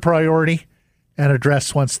the third priority and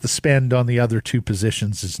addressed once the spend on the other two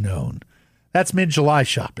positions is known. That's mid-July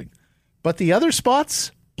shopping. But the other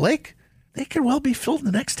spots, Blake, they could well be filled in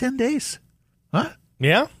the next 10 days. Huh?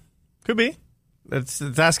 Yeah, could be. It's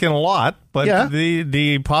asking a lot, but yeah,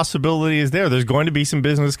 the possibility is there. There's going to be some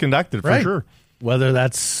business conducted for sure. Whether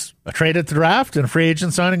that's a trade at the draft and a free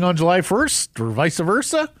agent signing on July 1st or vice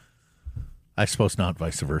versa. I suppose not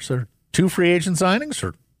vice versa. Two free agent signings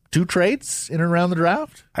or two trades in and around the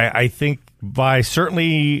draft? I think by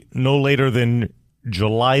certainly no later than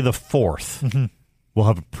July the 4th, we'll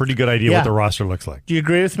have a pretty good idea what the roster looks like. Do you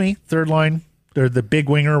agree with me? Third line, they're the big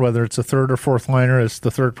winger, whether it's a third or fourth liner, is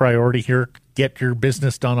the third priority here. Get your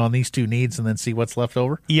business done on these two needs and then see what's left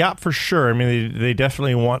over? Yeah, for sure. I mean, they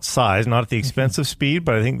definitely want size, not at the expense of speed,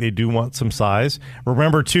 but I think they do want some size.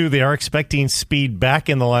 Remember, too, they are expecting speed back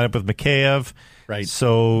in the lineup with Mikheyev. Right.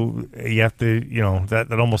 So you have to,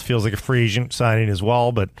 that almost feels like a free agent signing as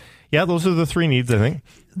well. But, yeah, those are the three needs, I think.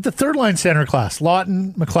 The third line center class,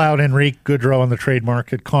 Lawton, McLeod, Enrique, Goodrow on the trade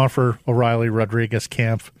market, Confer, O'Reilly, Rodriguez,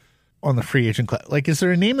 Kampf on the free agent class. Like, is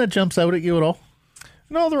there a name that jumps out at you at all?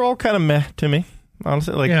 No, they're all kind of meh to me,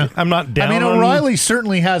 honestly. I'm not down. I mean, O'Reilly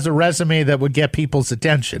certainly has a resume that would get people's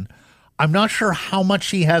attention. I'm not sure how much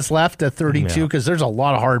he has left at 32 because there's a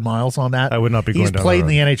lot of hard miles on that. I would not be going down. He's played in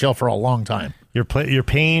the NHL for a long time. You're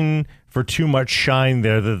paying for too much shine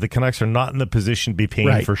there. The Canucks are not in the position to be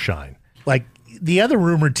paying for shine. Like, the other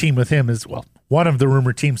rumored team with him is, one of the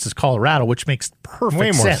rumored teams is Colorado, which makes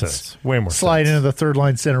perfect sense. Way more Slide sense. into the third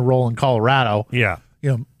line center role in Colorado. Yeah.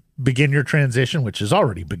 Begin your transition, which has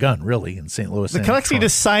already begun, really, in St. Louis. The Canucks need to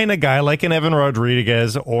sign a guy like an Evan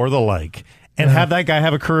Rodriguez or the like, and have that guy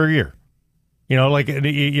have a career year.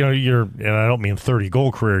 You're, and I don't mean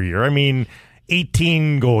 30-goal career year. I mean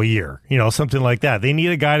 18-goal year. Something like that. They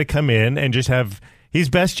need a guy to come in and just have his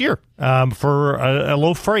best year for a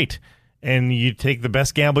low freight, and you take the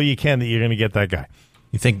best gamble you can that you're going to get that guy.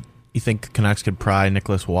 You think the Canucks could pry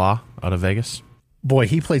Nicholas Waugh out of Vegas? Boy,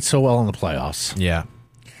 he played so well in the playoffs. Yeah.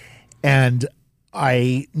 And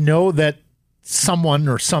I know that someone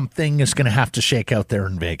or something is going to have to shake out there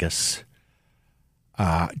in Vegas.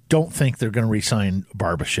 Don't think they're going to re-sign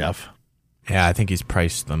Barbashev. Yeah, I think he's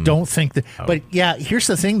priced them. Don't think that. Oh. But yeah, here's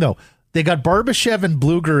the thing, though. They got Barbashev and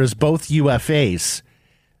Bluger as both UFAs.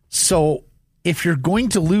 So if you're going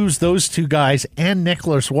to lose those two guys and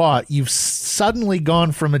Nicholas Waugh, you've suddenly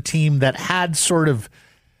gone from a team that had sort of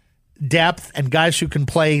depth and guys who can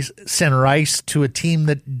play center ice to a team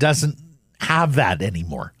that doesn't have that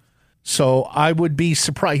anymore. So I would be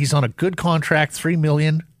surprised. He's on a good contract, $3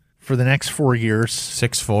 million for the next 4 years.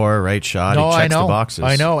 6'4", right shot. He checks the boxes.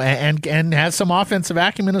 I know, and has some offensive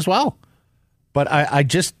acumen as well. But I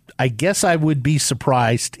guess I would be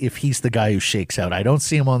surprised if he's the guy who shakes out. I don't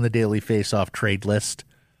see him on the daily face-off trade list,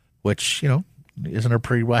 which isn't a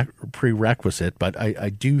prerequisite. But I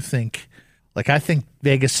do think. I think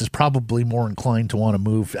Vegas is probably more inclined to want to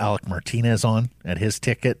move Alec Martinez on at his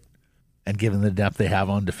ticket, and given the depth they have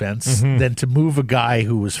on defense, than to move a guy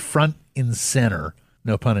who was front and center,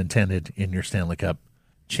 no pun intended, in your Stanley Cup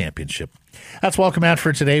championship. That's welcome out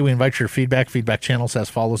for today. We invite your feedback. Feedback channels as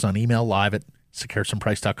follows on email live at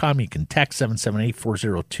sekeresandprice.com. You can text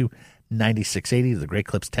 778-402-9680 to the Great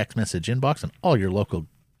Clips text message inbox, and all your local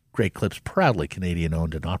Great Clips proudly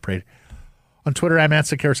Canadian-owned and operated. On Twitter, I'm at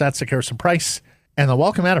Sekeres, at Sekeres and Price. And the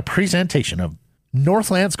welcome out a presentation of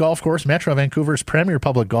Northlands Golf Course, Metro Vancouver's premier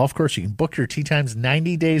public golf course. You can book your tee times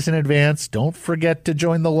 90 days in advance. Don't forget to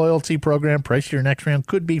join the loyalty program. Price for your next round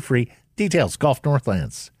could be free. Details,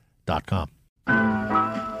 golfnorthlands.com.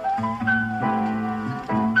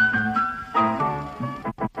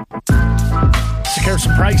 Sekeres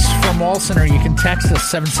and Price from Wall Center. You can text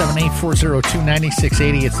us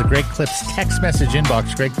 778-402-9680. It's the Great Clips text message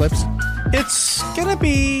inbox. Great Clips. It's going to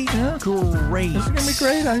be great. It's going to be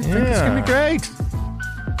great. I think it's going to be great.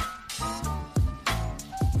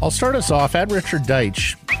 I'll start us off at Richard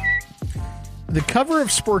Deitch. The cover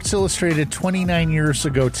of Sports Illustrated 29 years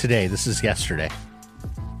ago today. This is yesterday.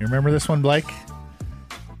 You remember this one, Blake?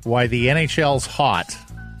 Why the NHL's hot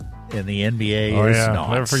and the NBA is not.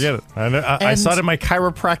 I'll never forget it. I saw it in my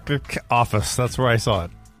chiropractic office. That's where I saw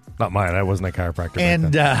it. Not mine. I wasn't a chiropractor.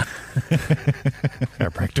 And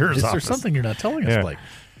chiropractor's is office. there something you're not telling us, Blake?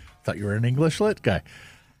 Thought you were an English lit guy.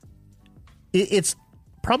 It's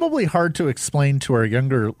probably hard to explain to our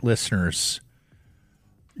younger listeners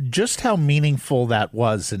just how meaningful that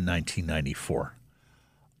was in 1994.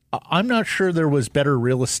 I'm not sure there was better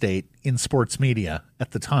real estate in sports media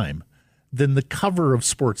at the time than the cover of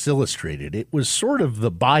Sports Illustrated. It was sort of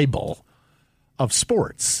the Bible of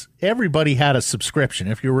sports. Everybody had a subscription.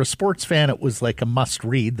 If you were a sports fan, it was like a must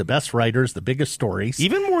read. The best writers, the biggest stories.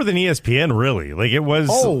 Even more than ESPN, really. Like it was.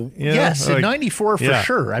 Oh, yes, in 94 for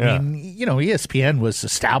sure. I mean, ESPN was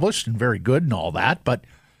established and very good and all that. But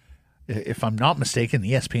if I'm not mistaken,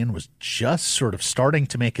 ESPN was just sort of starting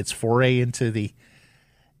to make its foray into the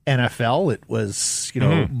NFL. It was,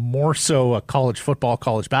 more so a college football,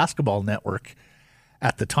 college basketball network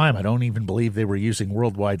at the time. I don't even believe they were using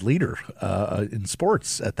Worldwide Leader in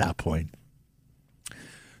sports at that point.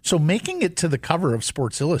 So making it to the cover of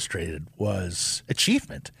Sports Illustrated was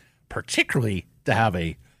achievement, particularly to have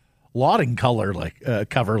a lauding cover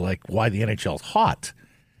like why the NHL's hot.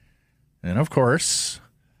 And of course,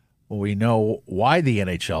 we know why the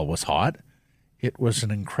NHL was hot. It was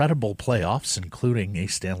an incredible playoffs, including a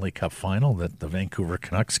Stanley Cup final that the Vancouver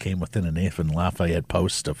Canucks came within a Nathan Lafayette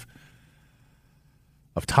post of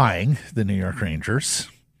tying the New York Rangers.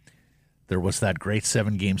 There was that great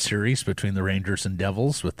 7-game series between the Rangers and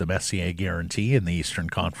Devils with the Messier guarantee in the Eastern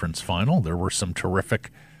Conference final. There were some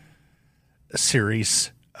terrific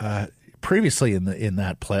series previously in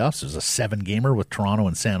that playoffs. There was a 7-gamer with Toronto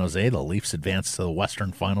and San Jose. The Leafs advanced to the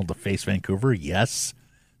Western final to face Vancouver. Yes,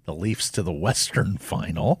 the Leafs to the Western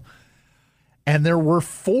final. And there were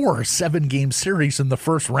 4 7-game series in the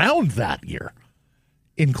first round that year,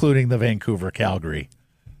 including the Vancouver-Calgary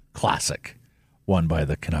Classic, won by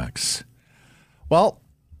the Canucks. Well,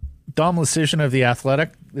 Dom Lucian of The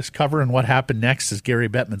Athletic, this cover and what happened next is Gary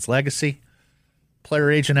Bettman's legacy.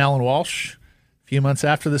 Player agent Alan Walsh. A few months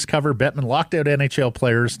after this cover, Bettman locked out NHL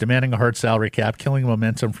players, demanding a hard salary cap, killing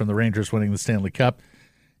momentum from the Rangers winning the Stanley Cup.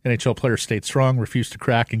 NHL players stayed strong, refused to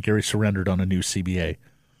crack, and Gary surrendered on a new CBA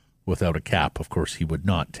without a cap. Of course, he would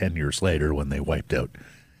not 10 years later when they wiped out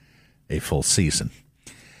a full season.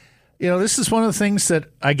 You know, this is one of the things that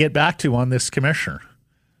I get back to on this commissioner.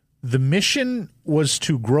 The mission was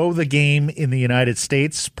to grow the game in the United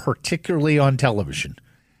States, particularly on television.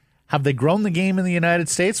 Have they grown the game in the United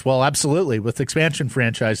States? Well, absolutely, with expansion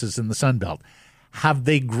franchises in the Sun Belt. Have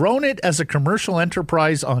they grown it as a commercial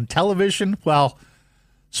enterprise on television? Well,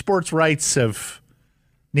 sports rights have,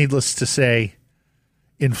 needless to say,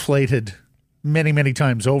 inflated many, many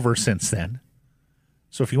times over since then.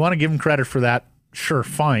 So if you want to give them credit for that, sure,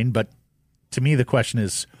 fine. But to me, the question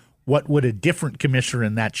is, what would a different commissioner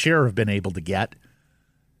in that chair have been able to get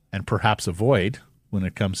and perhaps avoid when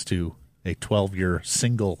it comes to a 12-year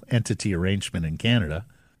single entity arrangement in Canada?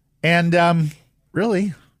 And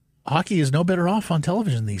really, hockey is no better off on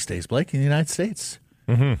television these days, Blake, in the United States.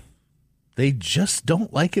 Mm-hmm. They just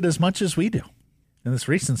don't like it as much as we do. And this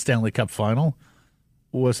recent Stanley Cup final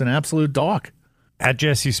was an absolute dog. At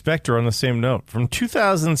Jesse Spector on the same note, from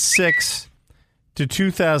 2006 to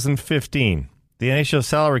 2015, the NHL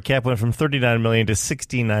salary cap went from $39 million to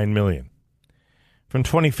 $69 million. From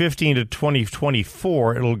 2015 to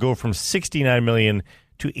 2024, it'll go from $69 million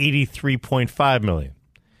to $83.5 million.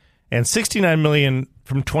 And $69 million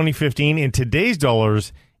from 2015 in today's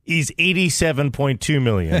dollars is $87.2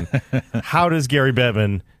 million. How does Gary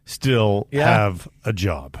Bettman still have a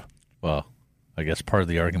job? Well, I guess part of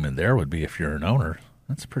the argument there would be if you're an owner,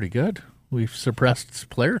 that's pretty good. We've suppressed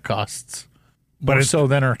player costs more so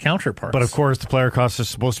than our counterparts. But, of course, the player costs are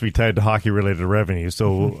supposed to be tied to hockey-related revenue.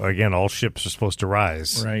 So, again, all ships are supposed to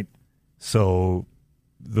rise. Right. So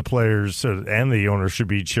the players and the owners should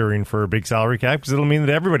be cheering for a big salary cap because it'll mean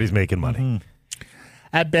that everybody's making money. Mm-hmm.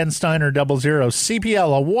 At Ben Steiner 00,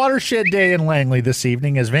 CPL, a watershed day in Langley this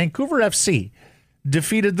evening as Vancouver FC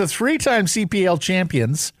defeated the 3-time CPL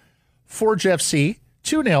champions, Forge FC,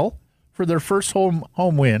 2-0 for their first home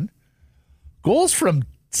win. Goals from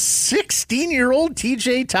 16-year-old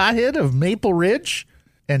TJ Tahid of Maple Ridge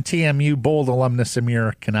and TMU Bold alumnus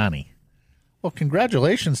Amir Kanani. Well,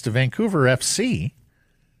 congratulations to Vancouver FC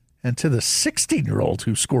and to the 16-year-old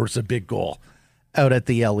who scores a big goal out at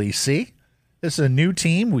the LEC. This is a new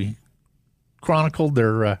team. We chronicled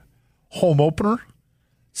their home opener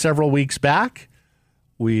several weeks back.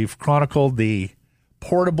 We've chronicled the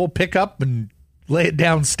portable pickup and lay it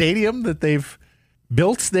down stadium that they've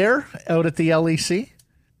built there out at the LEC.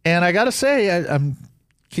 And I got to say, I'm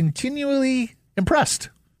continually impressed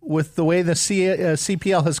with the way the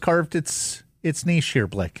CPL has carved its niche here,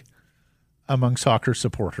 Blake, among soccer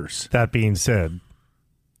supporters. That being said,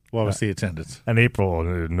 what was the attendance? In April,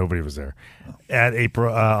 nobody was there. On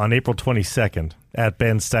April 22nd, at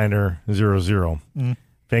Ben Steiner 00,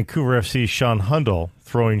 Vancouver FC Sean Hundle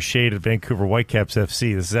throwing shade at Vancouver Whitecaps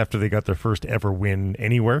FC. This is after they got their first ever win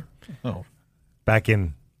anywhere. Oh, back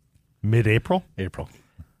in mid-April. April.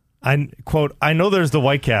 Quote, I know there's the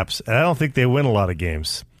Whitecaps, and I don't think they win a lot of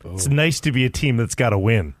games. Oh. It's nice to be a team that's got to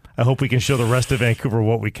win. I hope we can show the rest of Vancouver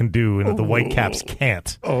what we can do and that the Whitecaps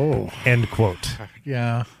can't. Oh. End quote.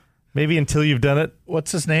 Yeah. Maybe until you've done it.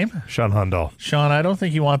 What's his name? Sean Hundle. Sean, I don't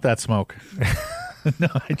think you want that smoke. No,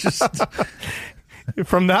 I just...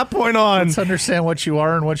 From that point on... Let's understand what you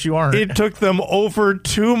are and what you aren't. It took them over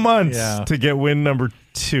 2 months to get win number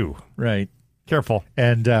 2. Right. Careful.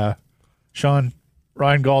 And, Sean,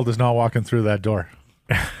 Ryan Gauld is not walking through that door.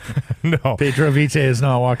 No. Pedro Vite is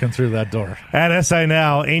not walking through that door. At SI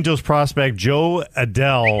Now, Angels prospect Joe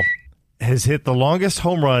Adell has hit the longest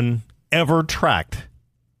home run ever tracked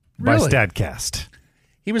by StatCast.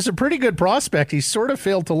 he was a pretty good prospect. He sort of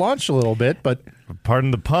failed to launch a little bit, but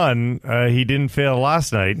pardon the pun, he didn't fail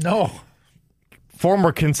last night. no.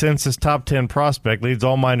 Former consensus top 10 prospect, leads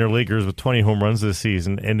all minor leaguers with 20 home runs this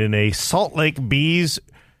season, and in a Salt Lake Bees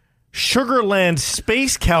Sugarland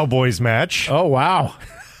Space Cowboys match. Oh, wow.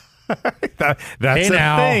 That's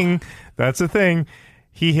a thing. That's a thing.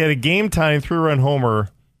 He hit a game-tying 3-run homer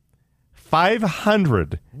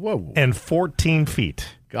 514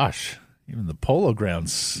 feet. Gosh, even the Polo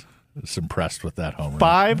Grounds is impressed with that homer.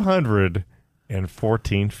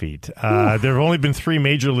 514 feet. There have only been 3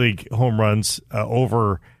 major league home runs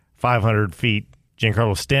over 500 feet.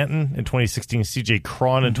 Giancarlo Stanton in 2016, C.J.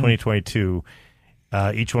 Cron in 2022.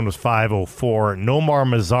 Each one was 504. Nomar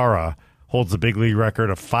Mazara holds the big league record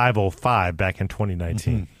of 505 back in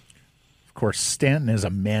 2019. Of course, Stanton is a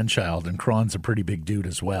man-child, and Cron's a pretty big dude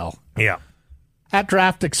as well. Yeah. At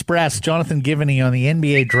Draft Express, Jonathan Givney on the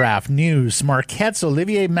NBA draft news. Marquette's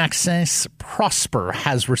Olivier Maxence Prosper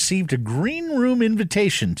has received a green room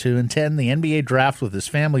invitation to attend the NBA draft with his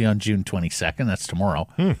family on June 22nd. That's tomorrow.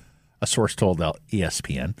 A source told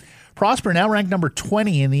ESPN. Prosper, now ranked number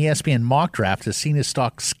 20 in the ESPN mock draft, has seen his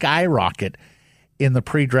stock skyrocket in the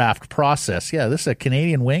pre-draft process. Yeah, this is a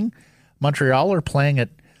Canadian wing. Montreal are playing at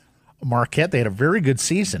Marquette. They had a very good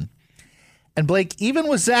season. And Blake, even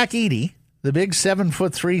with Zach Edey, the big 7'3",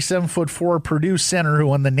 7'4" Purdue center who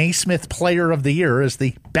won the Naismith Player of the Year as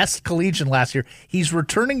the best collegian last year, he's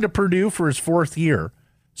returning to Purdue for his 4th year.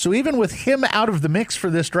 So even with him out of the mix for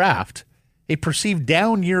this draft, a perceived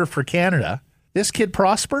down year for Canada, this kid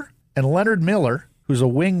Prosper and Leonard Miller, who's a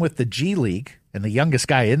wing with the G League and the youngest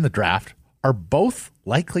guy in the draft, are both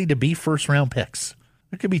likely to be first-round picks.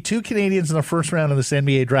 There could be 2 Canadians in the first round of this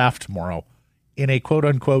NBA draft tomorrow in a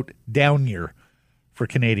quote-unquote down year for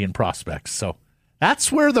Canadian prospects. So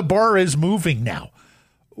that's where the bar is moving now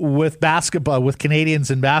with basketball, with Canadians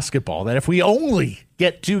in basketball, that if we only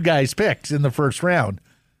get 2 guys picked in the first round,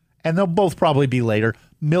 and they'll both probably be later,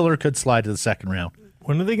 Miller could slide to the second round.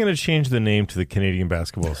 When are they going to change the name to the Canadian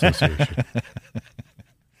Basketball Association?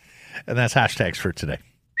 And that's hashtags for today.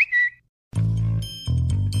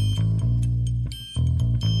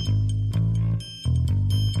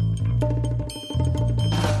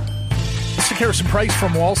 Harrison Price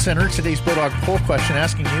from Wall Center. Today's Bulldog poll question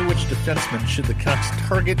asking you, which defenseman should the Canucks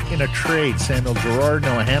target in a trade? Samuel Girard,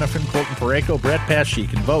 Noah Hannafin, Colton Parayko, Brett Pesce. You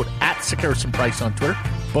can vote at Sick Harrison Price on Twitter.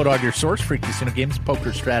 Bulldog, your source for casino games,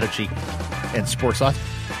 poker strategy, and sports odds.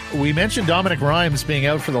 We mentioned Dominic Rhymes being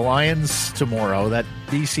out for the Lions tomorrow. That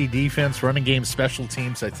BC defense, running game, special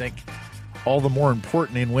teams, I think all the more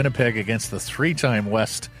important in Winnipeg against the 3-time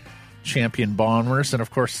West champion Bombers. And,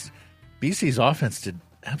 of course, BC's offense did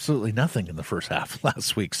absolutely nothing in the first half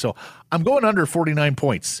last week. So I'm going under 49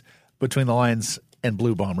 points between the Lions and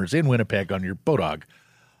Blue Bombers in Winnipeg on your Bodog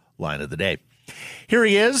line of the day. Here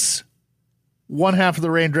he is, one half of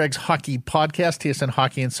the Ray and Dregs Hockey Podcast, TSN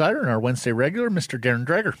Hockey Insider, and our Wednesday regular, Mr. Darren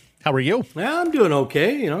Dreger. How are you? Yeah, I'm doing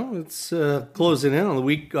okay. You know, it's closing in on the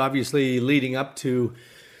week, obviously leading up to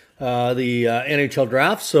the NHL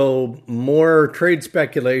draft, so more trade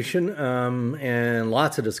speculation and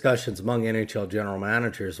lots of discussions among NHL general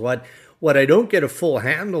managers. What I don't get a full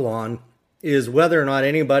handle on is whether or not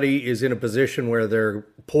anybody is in a position where they're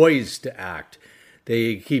poised to act.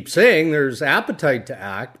 They keep saying there's appetite to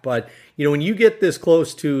act, but you know, when you get this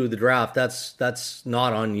close to the draft, that's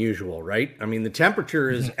not unusual, right? I mean, the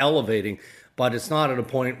temperature is elevating, but it's not at a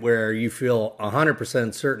point where you feel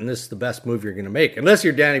 100% certain this is the best move you're going to make, unless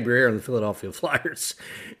you're Danny Briere and the Philadelphia Flyers.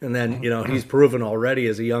 And then, you know, he's proven already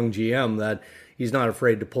as a young GM that he's not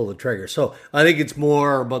afraid to pull the trigger. So I think it's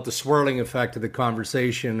more about the swirling effect of the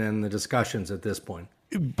conversation and the discussions at this point.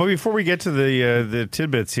 But before we get to the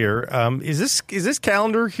tidbits here, is this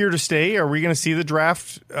calendar here to stay? Are we going to see the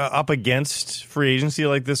draft up against free agency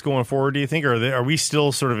like this going forward, do you think? Or are we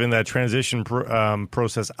still sort of in that transition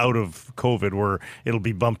process out of COVID where it'll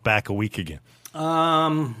be bumped back a week again?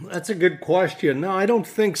 That's a good question. No, I don't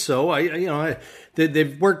think so.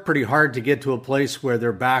 They've worked pretty hard to get to a place where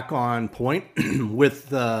they're back on point with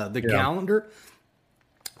the calendar.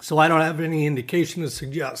 So I don't have any indication to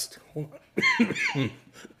suggest.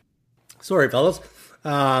 Sorry, fellas.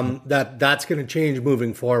 That's going to change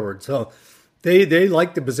moving forward. So they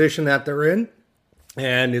like the position that they're in,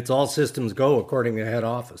 and it's all systems go according to head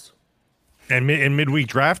office. And in midweek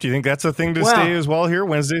draft, do you think that's a thing to stay as well here,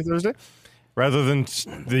 Wednesday, Thursday? Rather than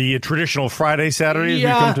the traditional Friday, Saturday?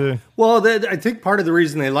 Yeah. Well, I think part of the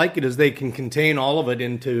reason they like it is they can contain all of it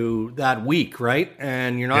into that week, right?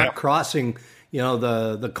 And you're not crossing, you know,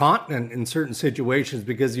 the continent in certain situations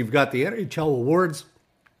because you've got the NHL awards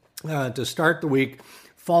to start the week,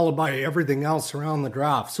 followed by everything else around the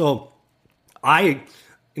draft. So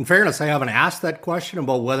in fairness, I haven't asked that question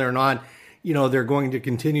about whether or not, they're going to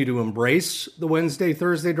continue to embrace the Wednesday,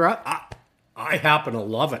 Thursday draft. I happen to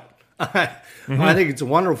love it. I think it's a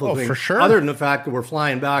wonderful thing. For sure. Other than the fact that we're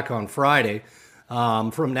flying back on Friday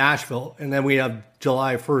from Nashville, and then we have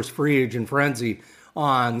July 1st free agent frenzy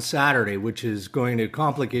on Saturday, which is going to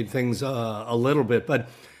complicate things a little bit. But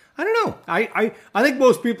I don't know. I think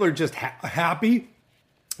most people are just happy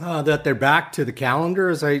that they're back to the calendar,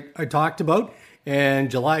 as I talked about, and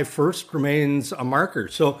July 1st remains a marker.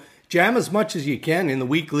 So jam as much as you can in the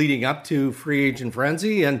week leading up to free agent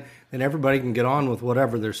frenzy, and then everybody can get on with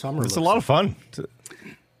whatever their summer It's looks a lot of fun.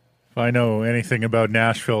 If I know anything about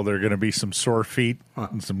Nashville, there are going to be some sore feet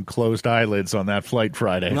and some closed eyelids on that flight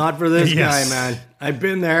Friday. Not for this Yes. guy, man. I've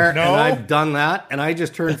been there and I've done that, and I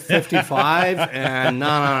just turned 55, and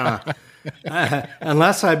no.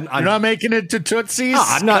 Unless I'm You're not making it to Tootsie's? No,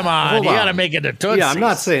 I'm not. Come on, Hold you on. got to make it to Tootsie's. Yeah, I'm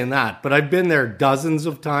not saying that, but I've been there dozens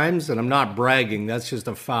of times, and I'm not bragging. That's just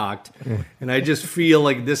a fact. And I just feel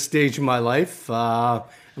like at this stage of my life,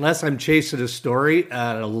 unless I'm chasing a story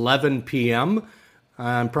at 11 p.m.,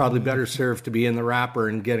 I'm probably better served to be in the wrapper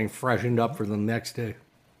and getting freshened up for the next day.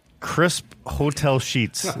 Crisp hotel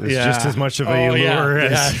sheets is Yeah. just as much of a lure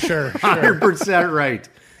yeah, as... sure. 100% right.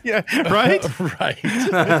 Yeah, right? Right.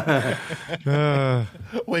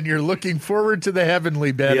 When you're looking forward to the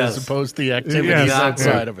heavenly bed Yes. as opposed to the activities Yes.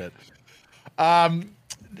 outside of it.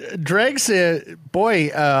 Dregs,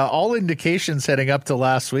 all indications heading up to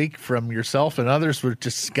last week from yourself and others were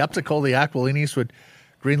just skeptical the Aquilinis would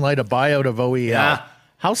greenlight a buyout of OEL. Yeah.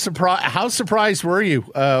 How surprised were you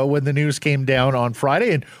when the news came down on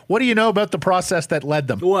Friday? And what do you know about the process that led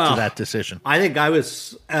them to that decision? I think I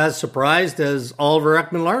was as surprised as Oliver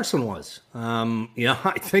Ekman-Larsson was.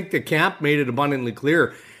 I think the camp made it abundantly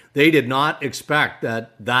clear they did not expect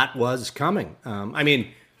that was coming.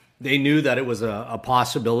 They knew that it was a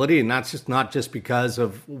possibility, and that's just not just because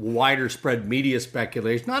of wider spread media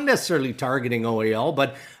speculation, not necessarily targeting OEL,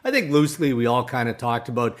 but I think loosely we all kind of talked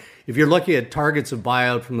about if you're looking at targets of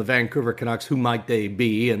buyout from the Vancouver Canucks, who might they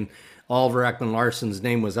be? And Oliver Ekman-Larsson's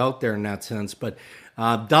name was out there in that sense, but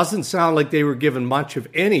doesn't sound like they were given much of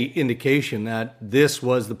any indication that this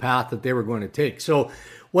was the path that they were going to take. So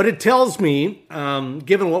what it tells me,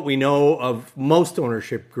 given what we know of most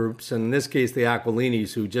ownership groups, and in this case the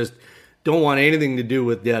Aquilinis, who just don't want anything to do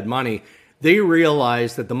with dead money, they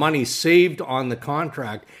realize that the money saved on the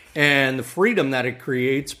contract and the freedom that it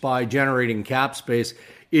creates by generating cap space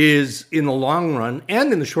is, in the long run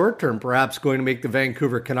and in the short term, perhaps going to make the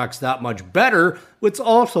Vancouver Canucks that much better, which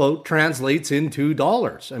also translates into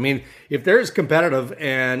dollars. I mean, if they're as competitive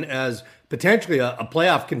and as potentially a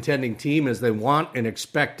playoff contending team as they want and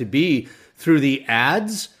expect to be through the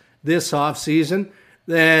ads this offseason,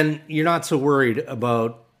 then you're not so worried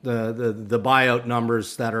about the buyout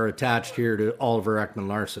numbers that are attached here to Oliver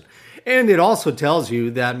Ekman-Larsson. And it also tells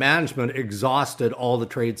you that management exhausted all the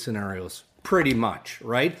trade scenarios, pretty much,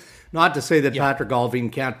 right? Not to say that Patrick Allvin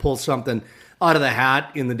can't pull something out of the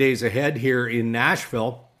hat in the days ahead here in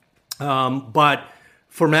Nashville, but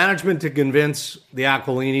for management to convince the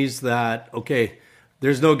Aquilinis that, okay,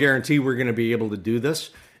 there's no guarantee we're going to be able to do this,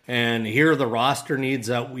 and here are the roster needs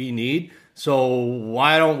that we need, so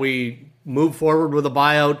why don't we move forward with a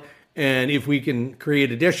buyout, and if we can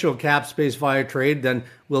create additional cap space via trade, then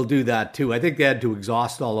we'll do that too. I think they had to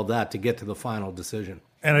exhaust all of that to get to the final decision.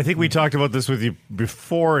 And I think we talked about this with you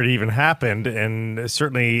before it even happened, and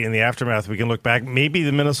certainly in the aftermath, we can look back. Maybe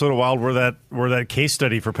the Minnesota Wild were that case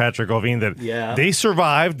study for Patrick Allvin that they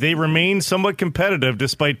survived, they remained somewhat competitive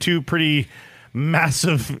despite two pretty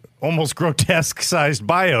massive, almost grotesque-sized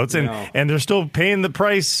buyouts, and they're still paying the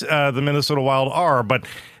price. The Minnesota Wild are, but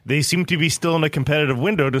they seem to be still in a competitive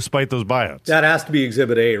window despite those buyouts. That has to be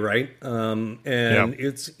Exhibit A, right?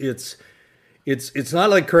 It's not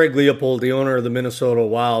like Craig Leopold, the owner of the Minnesota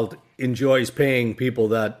Wild, enjoys paying people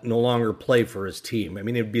that no longer play for his team. I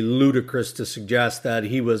mean, it'd be ludicrous to suggest that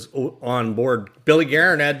he was on board. Billy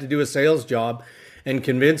Guerin had to do a sales job and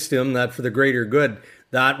convinced him that for the greater good,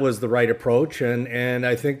 that was the right approach. And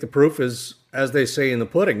I think the proof is, as they say, in the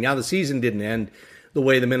pudding. Now, the season didn't end the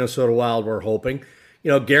way the Minnesota Wild were hoping.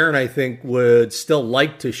 Guerin, I think, would still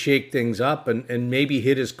like to shake things up and maybe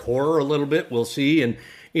hit his core a little bit. We'll see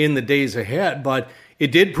in the days ahead. But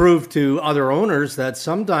it did prove to other owners that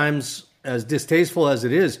sometimes, as distasteful as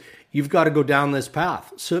it is, you've got to go down this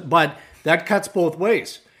path. But that cuts both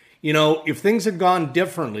ways. If things had gone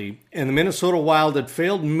differently and the Minnesota Wild had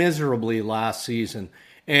failed miserably last season,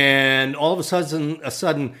 and all of a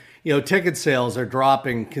sudden, ticket sales are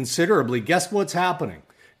dropping considerably, guess what's happening?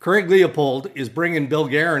 Craig Leopold is bringing Bill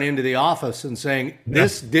Guerin into the office and saying,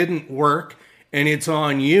 this didn't work and it's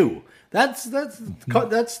on you. That's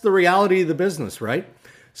the reality of the business, right?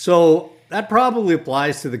 So that probably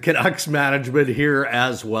applies to the Canucks management here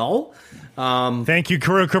as well. Thank you,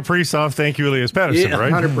 Kirill Kaprizov. Thank you, Elias Pettersson,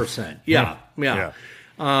 right? 100%. Yeah.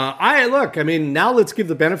 Now let's give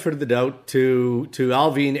the benefit of the doubt to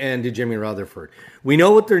Alvin and to Jimmy Rutherford. We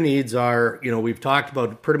know what their needs are. We've talked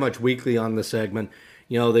about it pretty much weekly on the segment.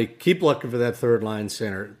 They keep looking for that third line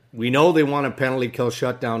center. We know they want a penalty kill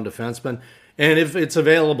shutdown defenseman. And if it's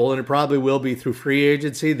available, and it probably will be through free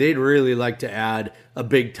agency, they'd really like to add a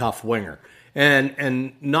big, tough winger.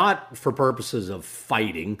 And not for purposes of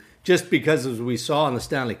fighting, just because, as we saw in the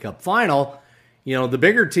Stanley Cup final, the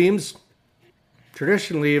bigger teams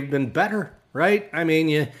traditionally have been better, right? I mean,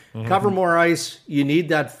 you cover more ice. You need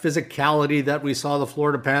that physicality that we saw the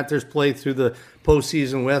Florida Panthers play through the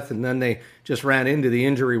postseason with, and then they just ran into the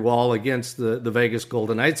injury wall against the Vegas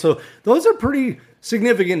Golden Knights. So those are pretty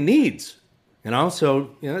significant needs. They're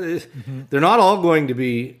not all going to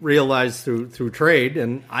be realized through trade,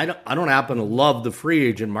 and I don't happen to love the free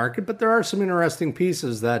agent market, but there are some interesting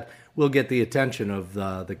pieces that will get the attention of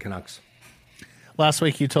the Canucks. Last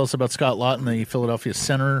week, you told us about Scott Laughton, the Philadelphia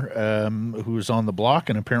center, who's on the block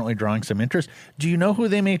and apparently drawing some interest. Do you know who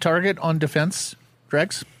they may target on defense,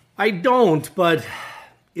 Dregs? I don't, but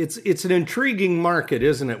it's an intriguing market,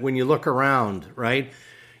 isn't it, when you look around, right?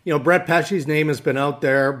 Brett Pesce's name has been out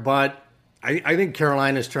there, but I think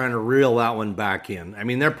Carolina's trying to reel that one back in. I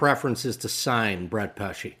mean, their preference is to sign Brett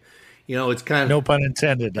Pesce. It's kind of... No pun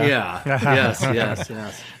intended. Huh? Yeah.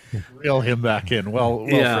 yes. Reel him back in. Well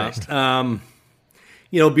phrased.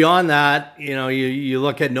 Beyond that, you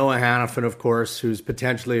look at Noah Hannafin, of course, who's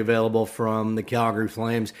potentially available from the Calgary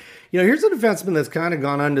Flames. Here's a defenseman that's kind of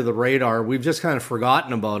gone under the radar. We've just kind of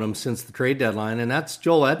forgotten about him since the trade deadline, and that's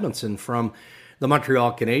Joel Edmondson from the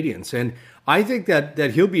Montreal Canadiens. And I think that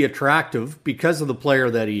he'll be attractive because of the player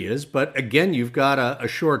that he is. But again, you've got a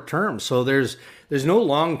short term. So there's no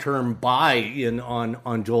long-term buy-in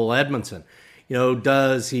on Joel Edmondson.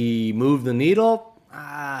 Does he move the needle?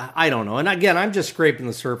 I don't know. And again, I'm just scraping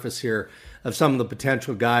the surface here of some of the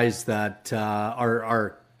potential guys that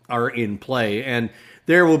are in play. And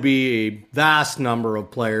there will be a vast number of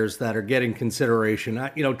players that are getting consideration.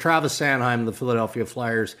 Travis Sanheim, the Philadelphia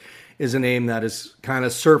Flyers, is a name that has kind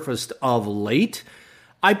of surfaced of late.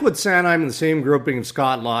 I put Sanheim in the same grouping of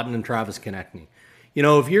Scott Laughton and Travis Konechny.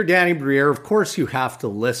 If you're Danny Briere, of course you have to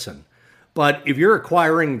listen. But if you're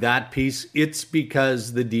acquiring that piece, it's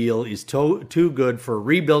because the deal is too good for a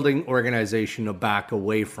rebuilding organization to back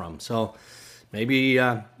away from. So maybe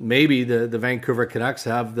the Vancouver Canucks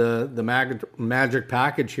have the magic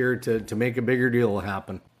package here to make a bigger deal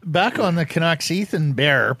happen. Back on the Canucks,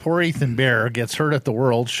 poor Ethan Bear gets hurt at the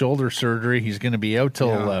World, shoulder surgery. He's going to be out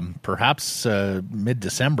till perhaps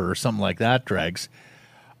mid-December or something like that, Dregs.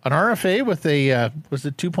 An RFA with a, was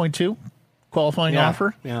it 2.2 qualifying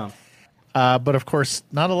offer? Yeah. But, of course,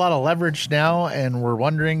 not a lot of leverage now, and we're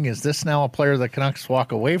wondering, is this now a player the Canucks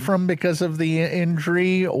walk away from because of the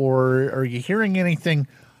injury, or are you hearing anything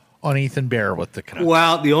on Ethan Bear with the Canucks?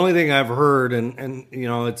 Well, the only thing I've heard, and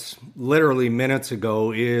it's literally minutes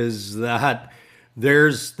ago, is that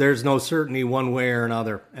there's no certainty one way or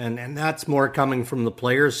another, and that's more coming from the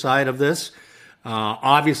players' side of this.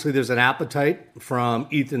 Obviously, there's an appetite from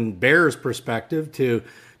Ethan Bear's perspective to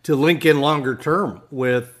link in longer term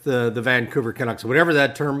with the Vancouver Canucks, whatever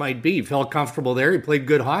that term might be. He felt comfortable there. He played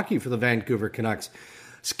good hockey for the Vancouver Canucks.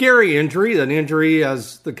 Scary injury. An injury,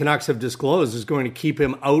 as the Canucks have disclosed, is going to keep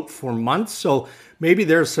him out for months. So maybe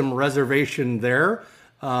there's some reservation there.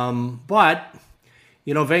 But,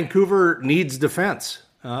 Vancouver needs defense.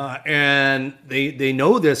 And they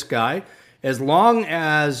know this guy. As long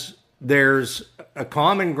as there's a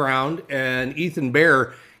common ground and Ethan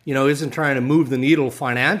Bear, isn't trying to move the needle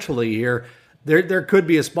financially here, there could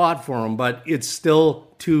be a spot for him. But it's still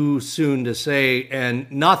too soon to say,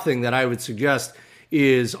 and nothing that I would suggest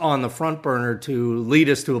is on the front burner to lead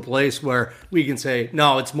us to a place where we can say,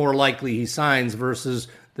 no, it's more likely he signs versus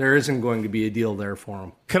there isn't going to be a deal there for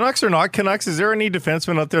him. Canucks or not Canucks, is there any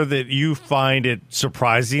defenseman out there that you find it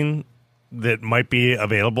surprising that might be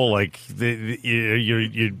available? Like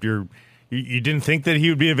you didn't think that he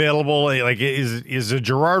would be available? Like is a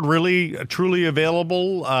Gerard really truly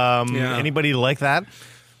available? Anybody like that?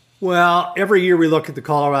 Well, every year we look at the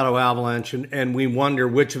Colorado Avalanche and we wonder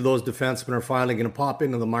which of those defensemen are finally going to pop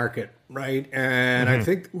into the market, right? And I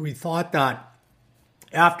think we thought that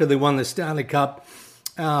after they won the Stanley Cup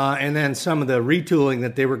and then some of the retooling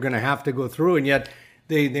that they were going to have to go through, and yet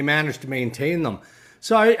they managed to maintain them.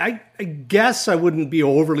 So I guess I wouldn't be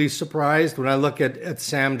overly surprised when I look at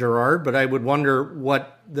Sam Girard, but I would wonder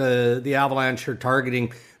what the Avalanche are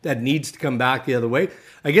targeting that needs to come back the other way.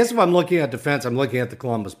 I guess if I'm looking at defense, I'm looking at the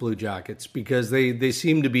Columbus Blue Jackets because they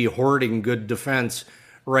seem to be hoarding good defense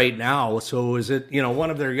right now. So is it, one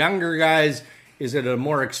of their younger guys? Is it a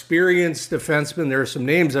more experienced defenseman? There are some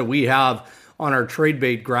names that we have on our trade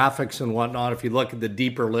bait graphics and whatnot. If you look at the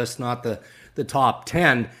deeper list, not the top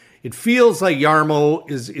 10, it feels like Jarmo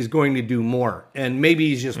is going to do more. And maybe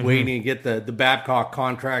he's just waiting to get the Babcock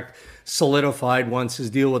contract solidified once his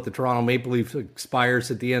deal with the Toronto Maple Leafs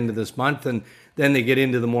expires at the end of this month. And then they get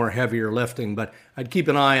into the more heavier lifting. But I'd keep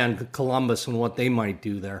an eye on Columbus and what they might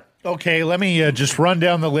do there. Okay, let me just run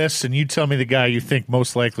down the list, and you tell me the guy you think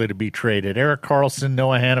most likely to be traded. Erik Karlsson,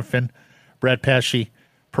 Noah Hanifin, Brett Pesce,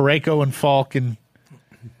 Parayko and Falk in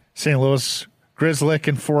St. Louis, Grzelcyk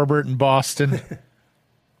and Forbert in Boston,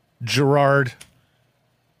 Girard.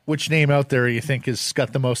 Which name out there you think has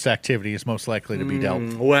got the most activity, is most likely to be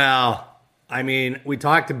dealt? Well, I mean, we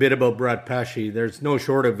talked a bit about Brett Pesce. There's no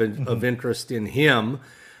short of interest in him.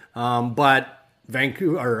 But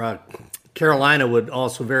Carolina would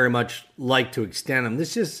also very much like to extend him.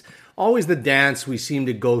 This is always the dance we seem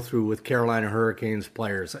to go through with Carolina Hurricanes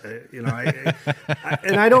players. I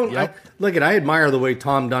admire the way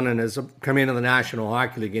Tom Dunnan has come into the National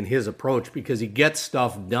Hockey League in his approach because he gets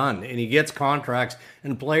stuff done and he gets contracts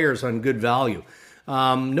and players on good value.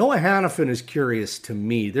 Noah Hanifin is curious to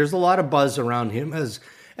me. There's a lot of buzz around him as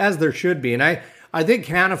there should be. And I think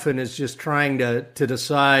Hanifin is just trying to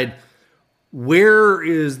decide where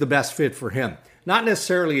is the best fit for him. Not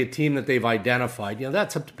necessarily a team that they've identified.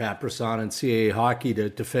 That's up to Pat Brisson and CAA Hockey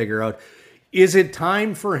to figure out. Is it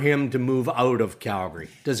time for him to move out of Calgary?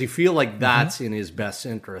 Does he feel like that's in his best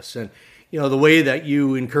interest? And, the way that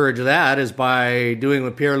you encourage that is by doing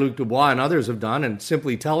what Pierre-Luc Dubois and others have done and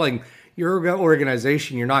simply telling your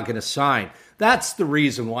organization you're not going to sign. That's the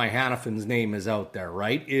reason why Hanifin's name is out there,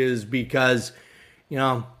 right? Is because,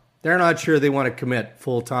 they're not sure they want to commit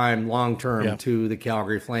full-time, long-term to the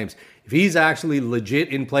Calgary Flames. If he's actually legit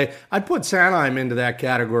in play, I'd put Sanheim into that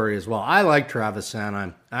category as well. I like Travis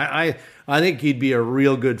Sanheim. I think he'd be a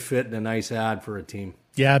real good fit and a nice ad for a team.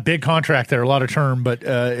 Yeah, big contract there, a lot of term, but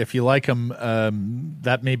if you like him,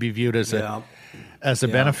 that may be viewed as a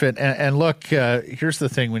benefit. And look, here's the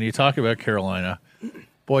thing. When you talk about Carolina,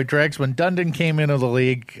 boy, Dregs, when Dundon came into the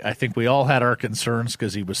league, I think we all had our concerns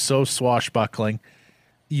because he was so swashbuckling.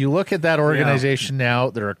 You look at that organization now,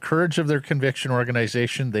 they're a courage of their conviction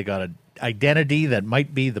organization. They got an identity that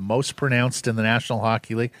might be the most pronounced in the National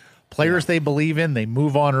Hockey League. Players they believe in, they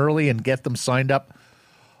move on early and get them signed up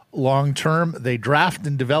long term. They draft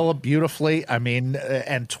and develop beautifully. I mean,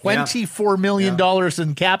 and $24 million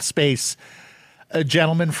in cap space,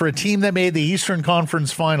 gentlemen, for a team that made the Eastern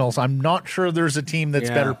Conference Finals. I'm not sure there's a team that's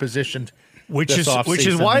better positioned. Which is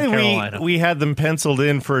why we had them penciled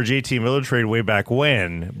in for a JT Miller trade way back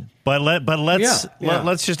when. But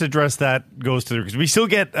let's just address that goes to because we still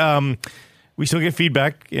get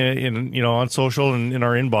feedback in on social and in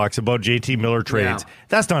our inbox about JT Miller trades.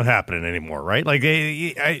 That's not happening anymore, right? Like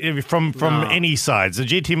from any sides, the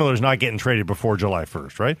JT Miller's not getting traded before July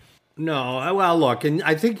 1st, right? No, well, look, and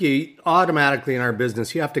I think you automatically in our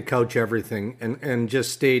business you have to couch everything and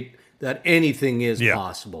just state that anything is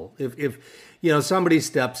possible. If somebody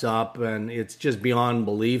steps up and it's just beyond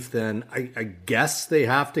belief, then I guess they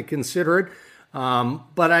have to consider it.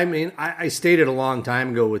 But I mean, I stated a long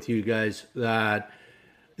time ago with you guys that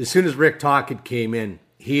as soon as Rick Tocchet came in,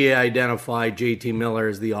 he identified JT Miller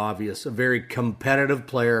as the obvious, a very competitive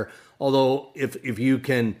player. Although if you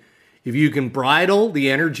can bridle the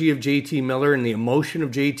energy of JT Miller and the emotion of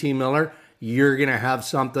JT Miller, you're going to have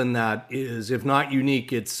something that is, if not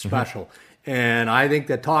unique, it's special. And I think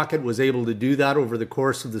that Tocchet was able to do that over the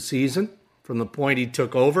course of the season from the point he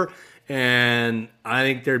took over. And I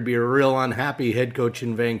think there'd be a real unhappy head coach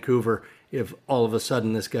in Vancouver if all of a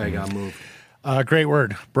sudden this guy got moved. Great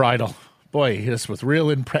word, bridle. Boy, he hit us with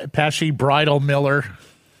real Pesce, bridle Miller.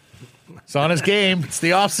 It's on his game. It's the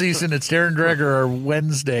offseason. It's Darren Dreger, our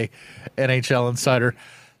Wednesday NHL Insider.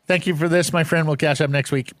 Thank you for this, my friend. We'll catch up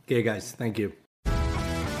next week. Okay, guys. Thank you.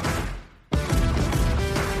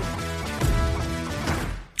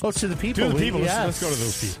 Oh, to the people. To the people. Let's go to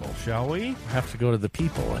those people, shall we? Have to go to the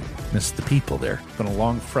people. I missed the people there. It's been a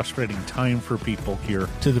long, frustrating time for people here.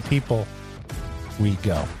 To the people we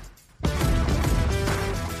go.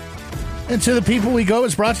 And To the People We Go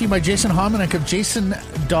is brought to you by Jason Hominick of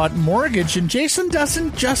Jason.Mortgage. And Jason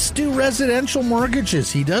doesn't just do residential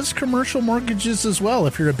mortgages. He does commercial mortgages as well.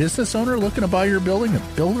 If you're a business owner looking to buy your building, a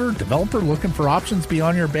builder, developer looking for options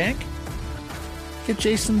beyond your bank, get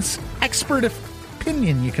Jason's expert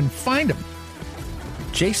opinion. You can find him.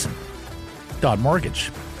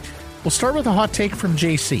 Jason.mortgage. We'll start with a hot take from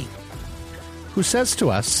JC, who says to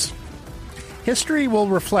us, history will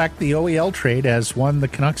reflect the OEL trade as one the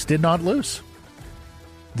Canucks did not lose.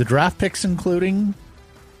 The draft picks, including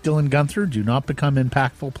Dylan Guenther, do not become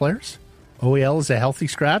impactful players. OEL is a healthy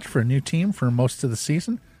scratch for a new team for most of the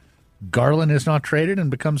season. Garland is not traded and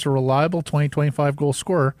becomes a reliable 2025 goal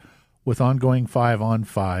scorer with ongoing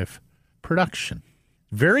 5-on-5 production.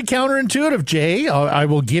 Very counterintuitive, Jay. I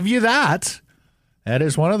will give you that. That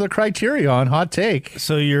is one of the criteria on hot take.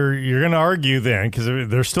 So you're going to argue then, because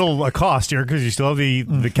there's still a cost here, because you still have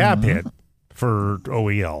the cap hit for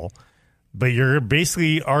OEL. But you're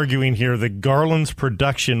basically arguing here that Garland's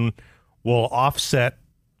production will offset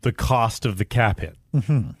the cost of the cap hit.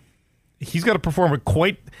 Mm-hmm. He's got to perform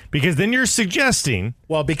it because then you're suggesting.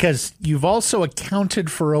 Well, because you've also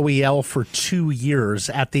accounted for OEL for 2 years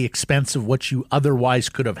at the expense of what you otherwise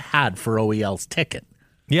could have had for OEL's ticket.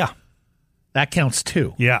 Yeah. That counts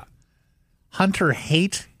too. Yeah. Hunter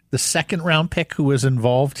Haight, the second-round pick who was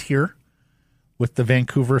involved here with the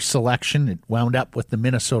Vancouver selection, it wound up with the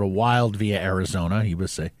Minnesota Wild via Arizona.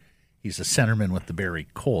 He's a centerman with the Barrie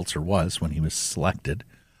Colts, or was when he was selected.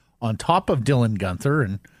 On top of Dylan Guenther,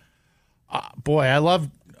 and boy,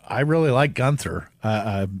 I really like Guenther.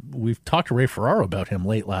 We've talked to Ray Ferraro about him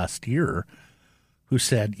late last year, who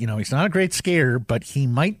said, he's not a great skater, but he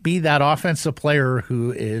might be that offensive player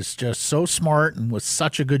who is just so smart and was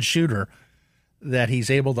such a good shooter that he's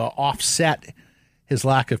able to offset his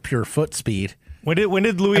lack of pure foot speed. When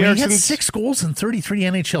did Louis Eriksson? He had 6 goals in 33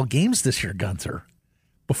 NHL games this year, Guenther,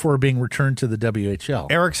 before being returned to the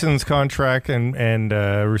WHL. Eriksson's contract and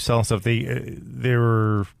Roussel and stuff, they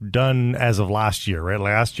were done as of last year, right?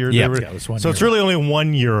 Last year, yeah, it was 1 year. So it's really only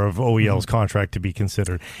 1 year of OEL's contract to be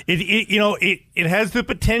considered. It has the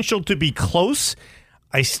potential to be close.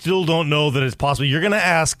 I still don't know that it's possible. You're going to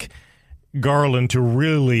ask Garland to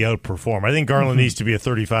really outperform. I think Garland needs to be a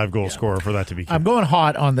 35-goal scorer for that to be. I'm going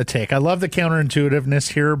hot on the take. I love the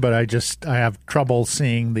counterintuitiveness here, but I have trouble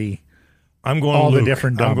seeing the. I'm going all Luke. The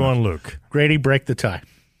different dominoes. I'm going Luke. Grady, break the tie.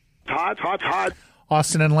 Hot.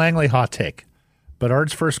 Austin and Langley, hot take.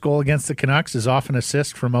 Bedard's first goal against the Canucks is off an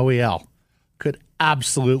assist from OEL. Could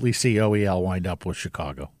absolutely see OEL wind up with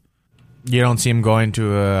Chicago. You don't see him going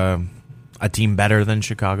to a team better than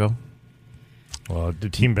Chicago? Well, a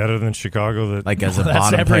team better than Chicago that as a that's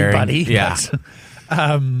bottom everybody. pairing.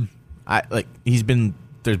 Yeah.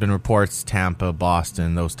 There's been reports Tampa,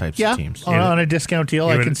 Boston, those types of teams. On a discount deal,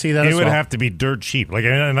 I can see that as well. It would have to be dirt cheap. But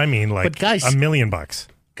guys, $1 million.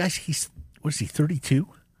 Guys, was he 32?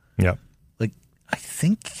 Yeah. I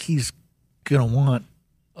think he's going to want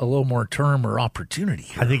a little more term or opportunity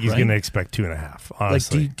here, I think he's going to expect 2.5,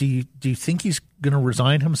 honestly. Do you think he's going to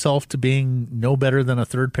resign himself to being no better than a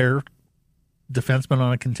third pair defenseman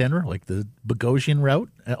on a contender, like the Bogosian route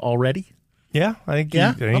already? Yeah, I think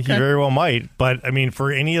he very well might. But,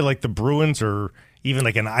 for any of the Bruins or even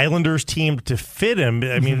an Islanders team to fit him,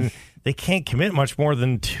 they can't commit much more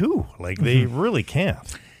than 2. They really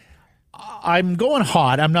can't. I'm going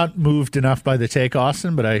hot. I'm not moved enough by the take,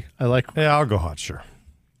 Austin, but I like. Yeah, I'll go hot, sure.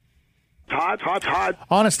 Hot.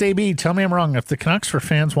 Honest AB, tell me I'm wrong. If the Canucks for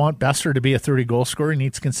fans want Besser to be a 30-goal scorer, he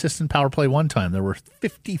needs consistent power play one time. There were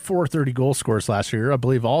 54 30-goal scores last year. I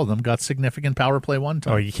believe all of them got significant power play one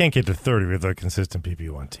time. Oh, you can't get to 30 with a consistent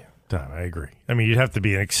PP1 time. I agree. You'd have to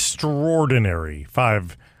be an extraordinary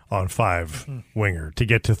 5-on-5 winger to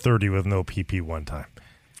get to 30 with no PP1 time.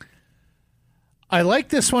 I like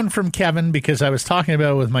this one from Kevin because I was talking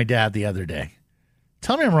about it with my dad the other day.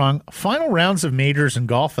 Tell me I'm wrong. Final rounds of majors in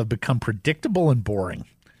golf have become predictable and boring.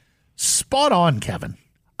 Spot on, Kevin.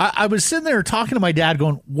 I was sitting there talking to my dad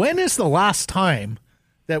going, when is the last time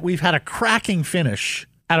that we've had a cracking finish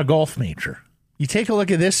at a golf major? You take a look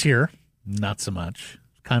at this year, not so much.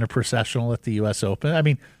 Kind of processional at the U.S.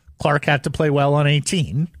 Open. Clark had to play well on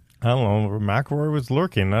 18. I don't know. McIlroy was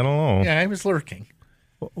lurking. I don't know. Yeah, he was lurking.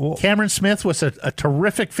 Well, Cameron Smith was a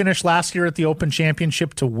terrific finish last year at the Open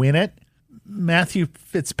Championship to win it. Matthew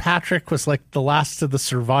Fitzpatrick was the last of the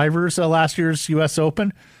survivors of last year's U.S.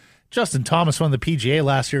 Open. Justin Thomas won the PGA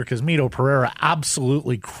last year because Mito Pereira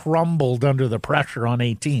absolutely crumbled under the pressure on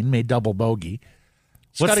 18, made double bogey.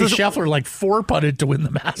 Scotty Scheffler 4-putted to win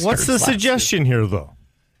the Masters. What's the suggestion here, though?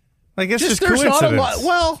 I guess just coincidence.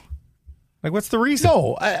 What's the reason?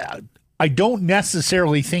 No, I don't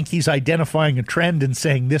necessarily think he's identifying a trend and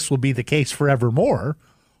saying this will be the case forevermore.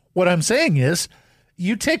 What I'm saying is,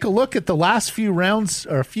 you take a look at the last few rounds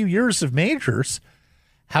or a few years of majors.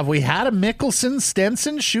 Have we had a Mickelson,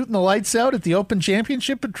 Stenson shooting the lights out at the Open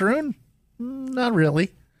Championship at Troon? Not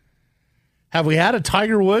really. Have we had a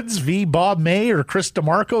Tiger Woods v. Bob May or Chris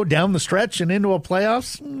DeMarco down the stretch and into a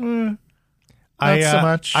playoffs? Not so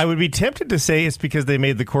much. I would be tempted to say it's because they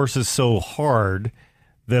made the courses so hard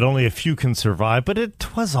that only a few can survive, but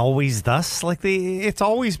it was always thus. Like it's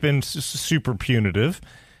always been super punitive.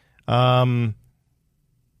 I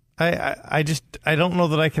don't know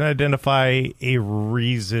that I can identify a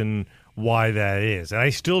reason why that is. And I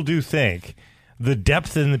still do think the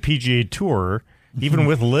depth in the PGA Tour, even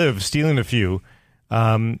with Liv stealing a few,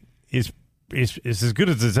 is as good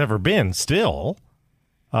as it's ever been still.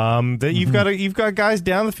 That you've got guys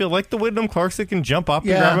down the field like the Wyndham Clarks that can jump up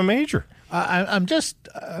and grab a major.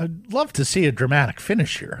 I'd love to see a dramatic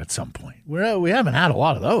finish here at some point. We haven't had a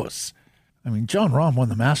lot of those. I mean, John Rahm won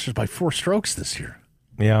the Masters by 4 strokes this year.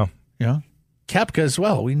 Yeah. Koepka as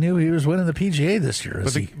well. We knew he was winning the PGA this year.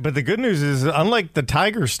 But the good news is, unlike the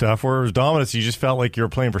Tiger stuff where it was dominance, you just felt like you were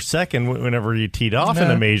playing for second whenever you teed off in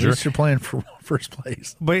a major. At least you're playing for first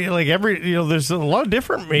place. But like there's a lot of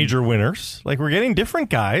different major winners. Like we're getting different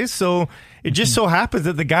guys. So it just so happens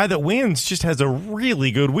that the guy that wins just has a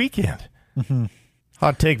really good weekend. Mm-hmm.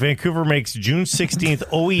 Hot take: Vancouver makes June 16th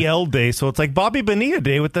OEL Day, so it's like Bobby Bonilla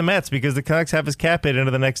Day with the Mets because the Canucks have his cap hit into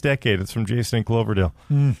the next decade. It's from Jason in Cloverdale.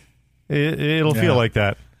 It'll feel like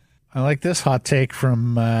that. I like this hot take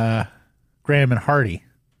from Graham and Hardy.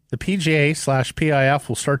 The PGA/PIF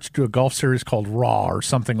will start to do a golf series called Raw or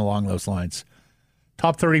something along those lines.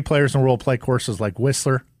 Top 30 players in the world play courses like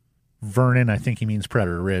Whistler, Vernon, I think he means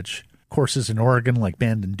Predator Ridge, courses in Oregon like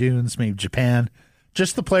Bandon Dunes, maybe Japan.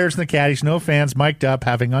 Just the players and the caddies, no fans, mic'd up,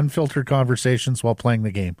 having unfiltered conversations while playing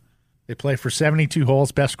the game. They play for 72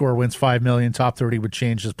 holes. Best score wins $5 million. Top 30 would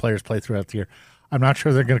change as players play throughout the year. I'm not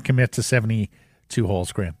sure they're going to commit to 72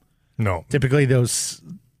 holes, Graham. No. Typically, those.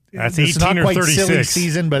 That's 18 or 36 silly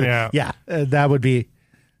season, but that would be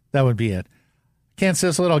it. Can't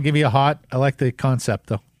sizzle it. I'll give you a hot. I like the concept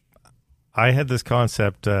though. I had this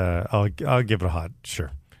concept. I'll give it a hot.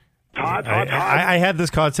 Sure. Hot. I had this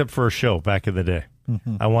concept for a show back in the day.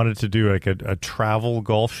 Mm-hmm. I wanted to do like a travel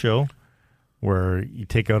golf show where you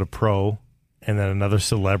take out a pro and then another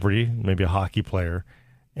celebrity, maybe a hockey player,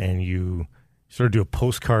 and you sort of do a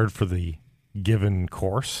postcard for the given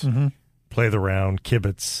course, play the round,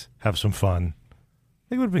 kibitz, have some fun. I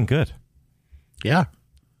think it would have been good. Yeah.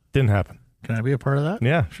 Didn't happen. Can I be a part of that?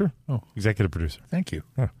 Yeah, sure. Oh, executive producer. Thank you.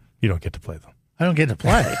 Oh, you don't get to play, though. I don't get to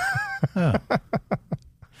play.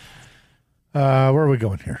 Where are we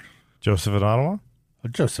going here? Joseph in Ottawa?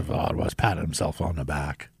 Joseph in Ottawa's patted himself on the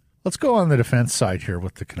back. Let's go on the defense side here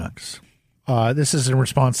with the Canucks. This is in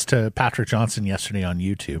response to Patrick Johnson yesterday on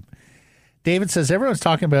YouTube. David says, everyone's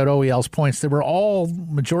talking about OEL's points. They were all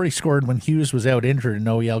majority scored when Hughes was out injured and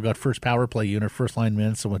OEL got first power play unit, first line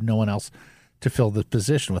minutes, and with no one else to fill the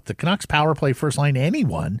position. With the Canucks power play first line,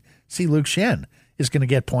 anyone, see Luke Shen, is going to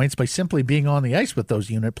get points by simply being on the ice with those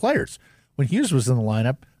unit players. When Hughes was in the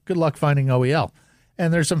lineup, good luck finding OEL.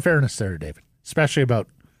 And there's some fairness there, David, especially about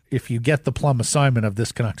if you get the plum assignment of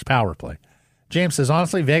this Canucks power play. James says,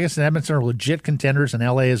 honestly, Vegas and Edmonton are legit contenders and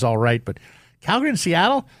LA is all right, but Calgary and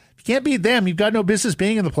Seattle, if you can't beat them, you've got no business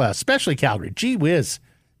being in the playoffs, especially Calgary. Gee whiz.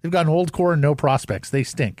 They've got an old core and no prospects. They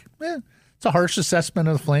stink. It's a harsh assessment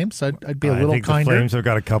of the Flames. I'd be a little kinder. The Flames have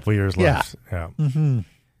got a couple years left. Yeah. Mm-hmm.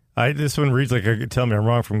 This one reads like, tell me I'm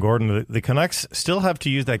wrong, from Gordon. The Canucks still have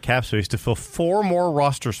to use that cap space to fill 4 more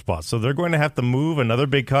roster spots. So they're going to have to move another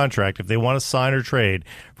big contract if they want to sign or trade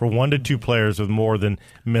for 1 to 2 players with more than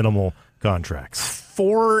minimal contracts.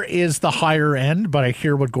 4 is the higher end, but I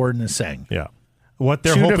hear what Gordon is saying. Yeah. What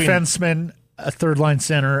they're 2 hoping, defensemen, a third line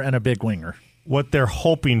center, and a big winger. What they're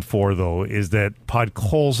hoping for, though, is that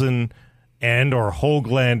Podkolzin and or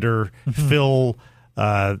Höglander fill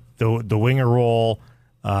the winger role,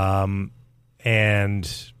 and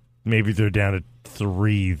maybe they're down to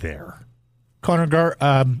 3 there.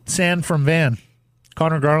 Sand from Van.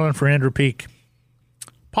 Connor Garland for Andrew Peak.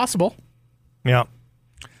 Possible. Yeah.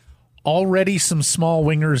 Already some small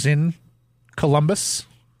wingers in Columbus.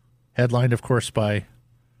 Headlined, of course, by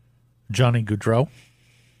Johnny Gaudreau.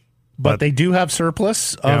 But they do have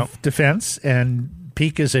surplus of defense, and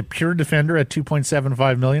Peak is a pure defender at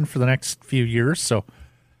 $2.75 million for the next few years. So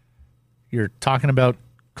you're talking about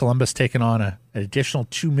Columbus taking on an additional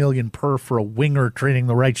 $2 million per for a winger training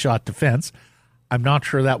the right shot defense. I'm not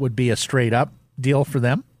sure that would be a straight up deal for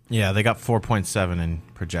them. Yeah, they got 4.7 in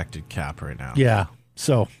projected cap right now. Yeah,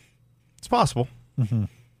 so it's possible. Mm-hmm.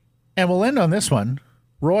 And we'll end on this one.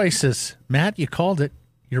 Roy says, Matt, you called it.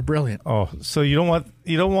 You're brilliant. Oh, so you don't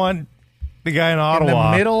want the guy in Ottawa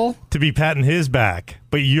in the middle to be patting his back,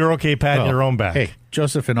 but you're okay patting your own back. Hey,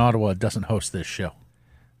 Joseph in Ottawa doesn't host this show.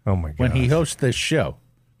 Oh, my God. When he hosts this show,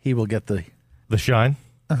 he will get the shine?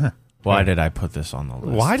 Why did I put this on the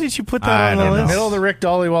list? Why did you put that on the don't list? know. middle of the Rick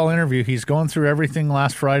Dollywall interview. He's going through everything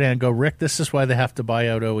last Friday and go, Rick, this is why they have to buy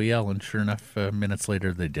out OEL. And sure enough, minutes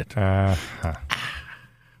later they did.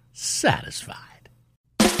 Satisfied.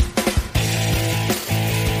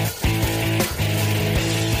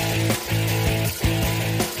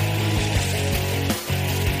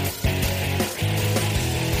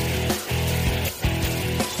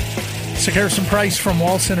 So Harrison Price from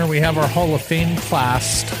Wall Center. We have our Hall of Fame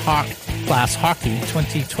class hockey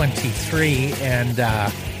 2023, and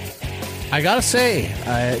I gotta say,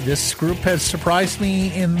 this group has surprised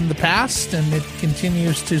me in the past, and it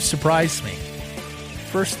continues to surprise me.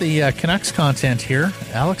 First, the Canucks content here.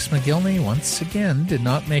 Alex McGillney once again did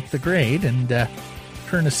not make the grade, and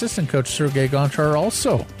current assistant coach Sergei Gonchar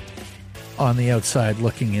also on the outside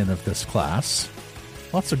looking in of this class.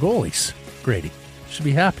 Lots of goalies. Grady should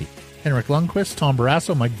be happy. Henrik Lundqvist, Tom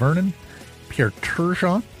Barrasso, Mike Vernon, Pierre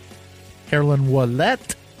Turgeon, Carolyn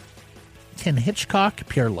Ouellette, Ken Hitchcock,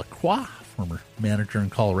 Pierre Lacroix, former manager in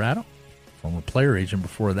Colorado, former player agent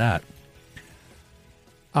before that.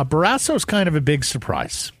 Barrasso's kind of a big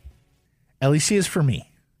surprise. At least he is for me.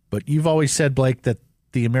 But you've always said, Blake, that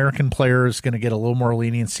the American player is going to get a little more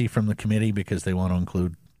leniency from the committee because they want to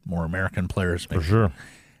include more American players. For sure.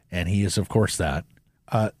 And he is, of course, that.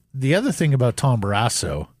 The other thing about Tom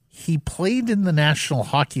Barrasso, he played in the National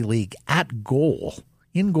Hockey League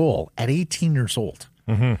in goal, at 18 years old.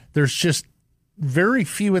 Mm-hmm. There's just very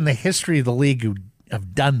few in the history of the league who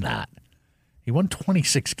have done that. He won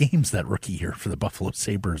 26 games that rookie year for the Buffalo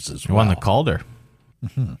Sabres as well. He won the Calder.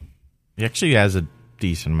 Mm-hmm. He actually has a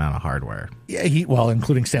decent amount of hardware. Yeah,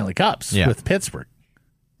 including Stanley Cups with Pittsburgh.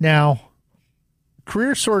 Now,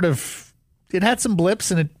 career it had some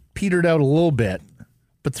blips and it petered out a little bit,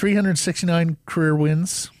 but 369 career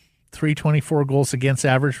wins, 324 goals against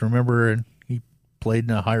average. Remember, he played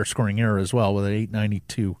in a higher scoring era as well with an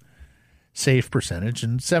 892 save percentage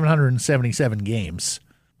and 777 games,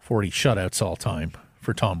 40 shutouts all time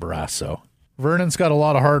for Tom Barrasso. Vernon's got a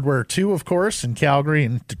lot of hardware too, of course, in Calgary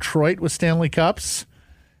and Detroit with Stanley Cups.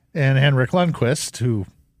 And Henrik Lundqvist, who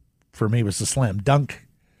for me was a slam dunk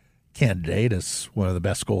candidate as one of the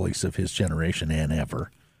best goalies of his generation and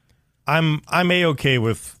ever. I'm A-okay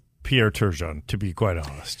with Pierre Turgeon, to be quite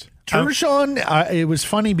honest. Turgeon, it was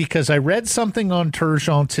funny because I read something on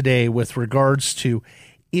Turgeon today with regards to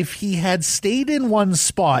if he had stayed in one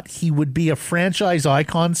spot, he would be a franchise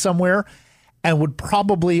icon somewhere and would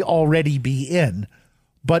probably already be in.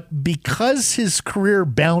 But because his career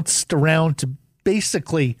bounced around to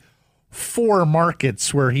basically 4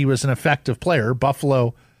 markets where he was an effective player,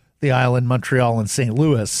 Buffalo, the Island, Montreal, and St.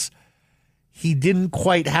 Louis, he didn't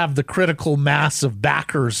quite have the critical mass of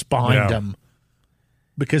backers behind him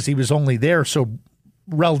because he was only there so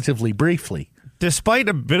relatively briefly. Despite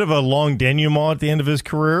a bit of a long denouement at the end of his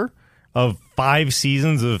career of 5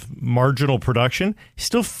 seasons of marginal production, he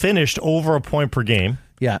still finished over a point per game.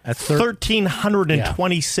 Yeah, at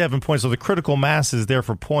 1,327 points. So the critical mass is there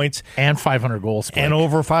for points. And 500 goals. Blake. And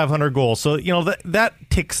over 500 goals. So, that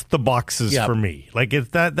ticks the boxes for me. Like,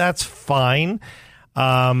 that's fine.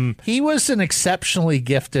 He was an exceptionally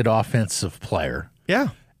gifted offensive player. Yeah.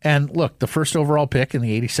 And look, the first overall pick in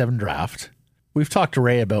the 87 draft, we've talked to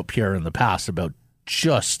Ray about Pierre in the past about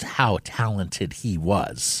just how talented he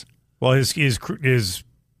was. Well, his pièce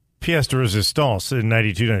de résistance in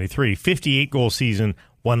 92-93, 58-goal season,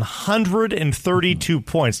 132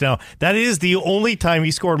 points. Now, that is the only time he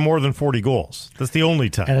scored more than 40 goals. That's the only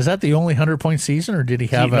time. And is that the only 100-point season, or did he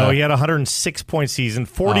have No, he had a 106-point season,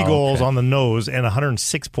 40 goals on the nose, and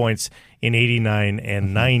 106 points in 89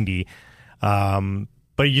 and 90.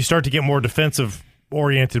 But you start to get more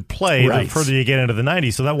defensive-oriented play the further you get into the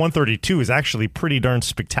 90s. So that 132 is actually pretty darn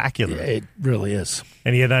spectacular. Yeah, it really is.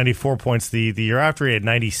 And he had 94 points the year after. He had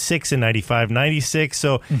 96 and 95, 96.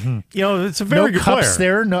 So, it's a very good cups player.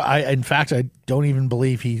 There. No, in fact, I don't even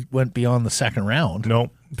believe he went beyond the second round.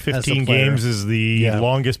 No, 15 games is the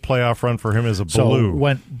longest playoff run for him as a Blue. So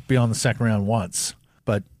went beyond the second round once.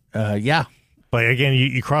 But, But again,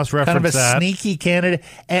 you cross-reference kind of a that. sneaky candidate.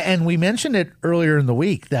 And we mentioned it earlier in the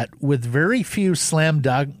week that with very few slam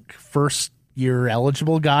dunk first-year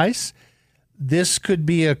eligible guys, this could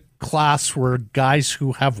be a class where guys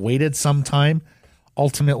who have waited some time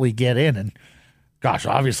ultimately get in. And gosh,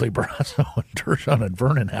 obviously Barrasso and Turgeon and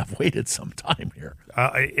Vernon have waited some time here.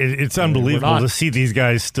 It's unbelievable to see these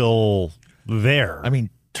guys still there. I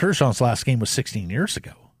mean, Turgeon's last game was 16 years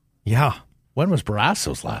ago. Yeah. When was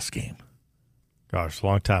Barrasso's last game? Gosh, a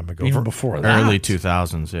long time ago. Even before that. Early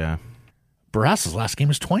 2000s, yeah. Barrasso's last game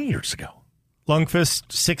was 20 years ago. Lundqvist,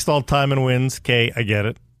 6th all-time in wins. Okay, I get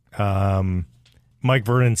it. Mike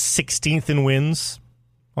Vernon, 16th in wins.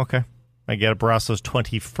 Okay, I get it. Barrasso's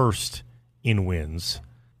 21st in wins.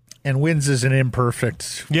 And wins is an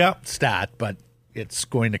imperfect Yeah. stat, but it's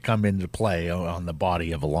going to come into play on the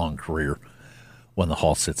body of a long career when the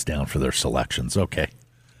Hall sits down for their selections. Okay.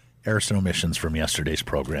 Errors and omissions from yesterday's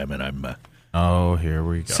program, and I'm Here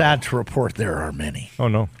we go. sad to report there are many. Oh,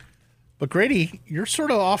 no. But Grady, you're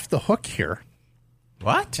sort of off the hook here.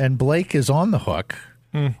 What? And Blake is on the hook.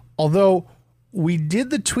 Although we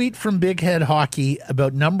did the tweet from Big Head Hockey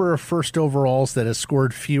about number of first overalls that has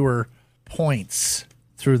scored fewer points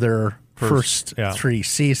through their first yeah. 3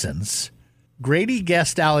 seasons. Grady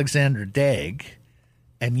guessed Alexander Dag,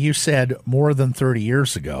 and you said more than 30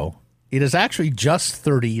 years ago. It is actually just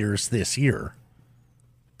 30 years this year.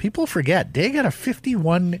 People forget, Dag had a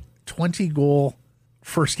 51-20 goal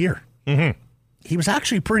first year. Mm-hmm. He was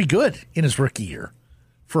actually pretty good in his rookie year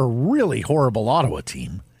for a really horrible Ottawa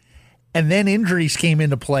team. And then injuries came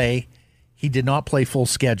into play. He did not play full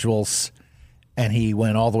schedules, and he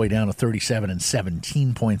went all the way down to 37 and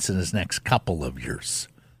 17 points in his next couple of years.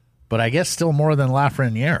 But I guess still more than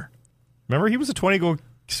Lafreniere. Remember, he was a 20-goal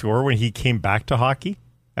scorer when he came back to hockey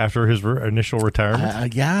after his initial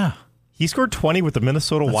retirement? Yeah. He scored 20 with the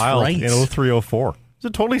Minnesota Wild right. in 03-04. He's a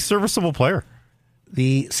totally serviceable player.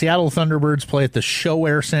 The Seattle Thunderbirds play at the Show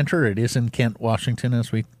Air Center. It is in Kent, Washington,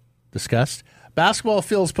 as we discussed. Basketball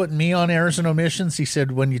Phil's putting me on errors and omissions. He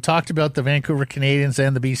said when you talked about the Vancouver Canadians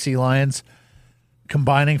and the BC Lions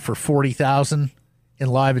combining for 40,000 in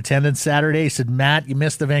live attendance Saturday, he said, Matt, you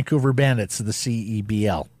missed the Vancouver Bandits of the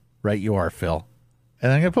CEBL. Right you are, Phil.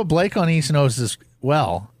 And I'm going to put Blake on East Nose as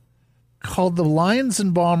well. Called the Lions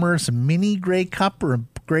and Bombers a mini Grey Cup or a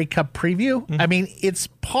Grey Cup preview. I mean, it's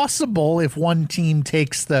possible if one team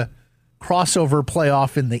takes the crossover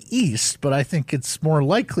playoff in the East, but I think it's more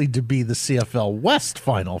likely to be the CFL West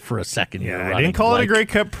final for a second year. I didn't call it a Grey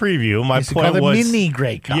Cup preview. My point was a mini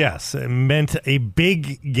Grey Cup. Yes, it meant a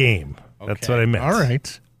big game. Okay. That's what I meant. All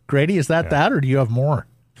right. Grady, is that, or do you have more?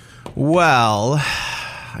 Well,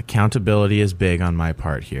 accountability is big on my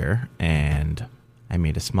part here, and I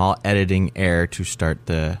made a small editing error to start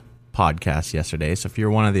the podcast yesterday. So if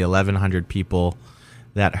you're one of the 1,100 people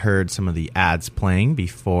that heard some of the ads playing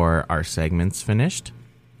before our segments finished,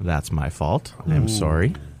 that's my fault. I'm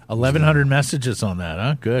sorry. 1,100 messages on that,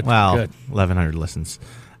 huh? Good. Well, good. 1,100 listens.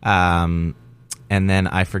 And then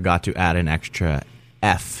I forgot to add an extra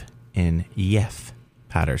F in Jeff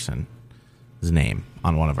Patterson's name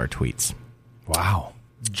on one of our tweets. Wow.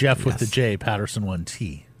 Jeff with the J, Patterson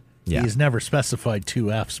 1T. Yeah. He's never specified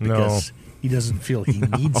 2 Fs because he doesn't feel he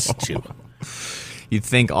needs to. You'd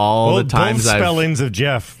think all the times both spellings of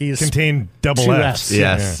Jeff contain double 2 Fs.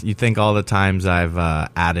 Yes, you'd think all the times I've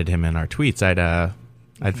added him in our tweets,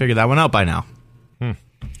 I'd figure that one out by now.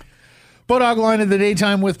 Bodog line of the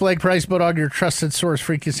daytime with Blake Price. Bodog, your trusted source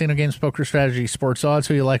for casino games, poker strategy, sports odds.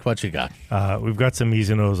 Who you like? What you got? We've got some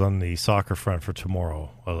easy nos on the soccer front for tomorrow.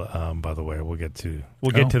 By the way, we'll get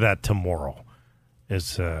to that tomorrow,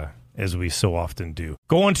 as we so often do.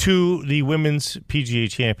 Going to the Women's PGA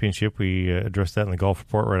Championship, we addressed that in the golf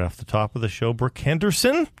report right off the top of the show. Brooke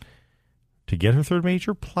Henderson to get her third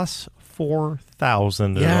major plus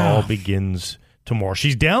 4,000. It all begins tomorrow.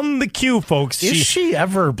 She's down the queue, folks. Is she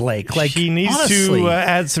ever, Blake? Like, she needs honestly, to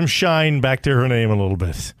add some shine back to her name a little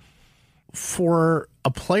bit. For a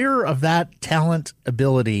player of that talent,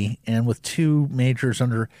 ability, and with 2 majors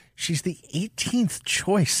under, she's the 18th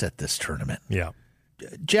choice at this tournament. Yeah.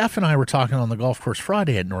 Jeff and I were talking on the golf course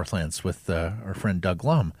Friday at Northlands with our friend Doug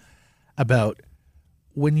Lum about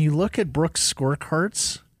when you look at Brooke's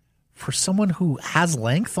scorecards, for someone who has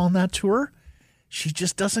length on that tour, she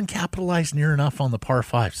just doesn't capitalize near enough on the par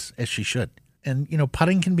 5s as she should. And,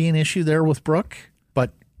 putting can be an issue there with Brooke.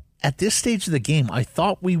 But at this stage of the game, I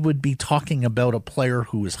thought we would be talking about a player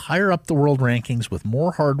who is higher up the world rankings with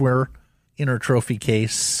more hardware in her trophy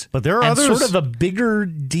case. But there are and others. Sort of a bigger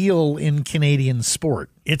deal in Canadian sport.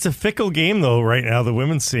 It's a fickle game, though, right now, the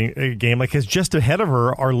women's game. Because just ahead of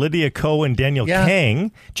her are Lydia Ko and Danielle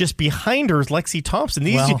Kang. Just behind her is Lexi Thompson.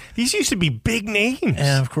 These used to be big names.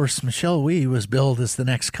 And, of course, Michelle Wee was billed as the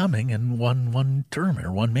next coming and won one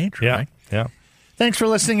major, right? Yeah. Thanks for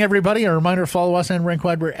listening, everybody. A reminder, follow us and Rank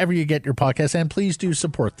Wide wherever you get your podcasts. And please do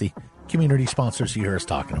support the community sponsors you hear us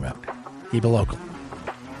talking about. Keep it local.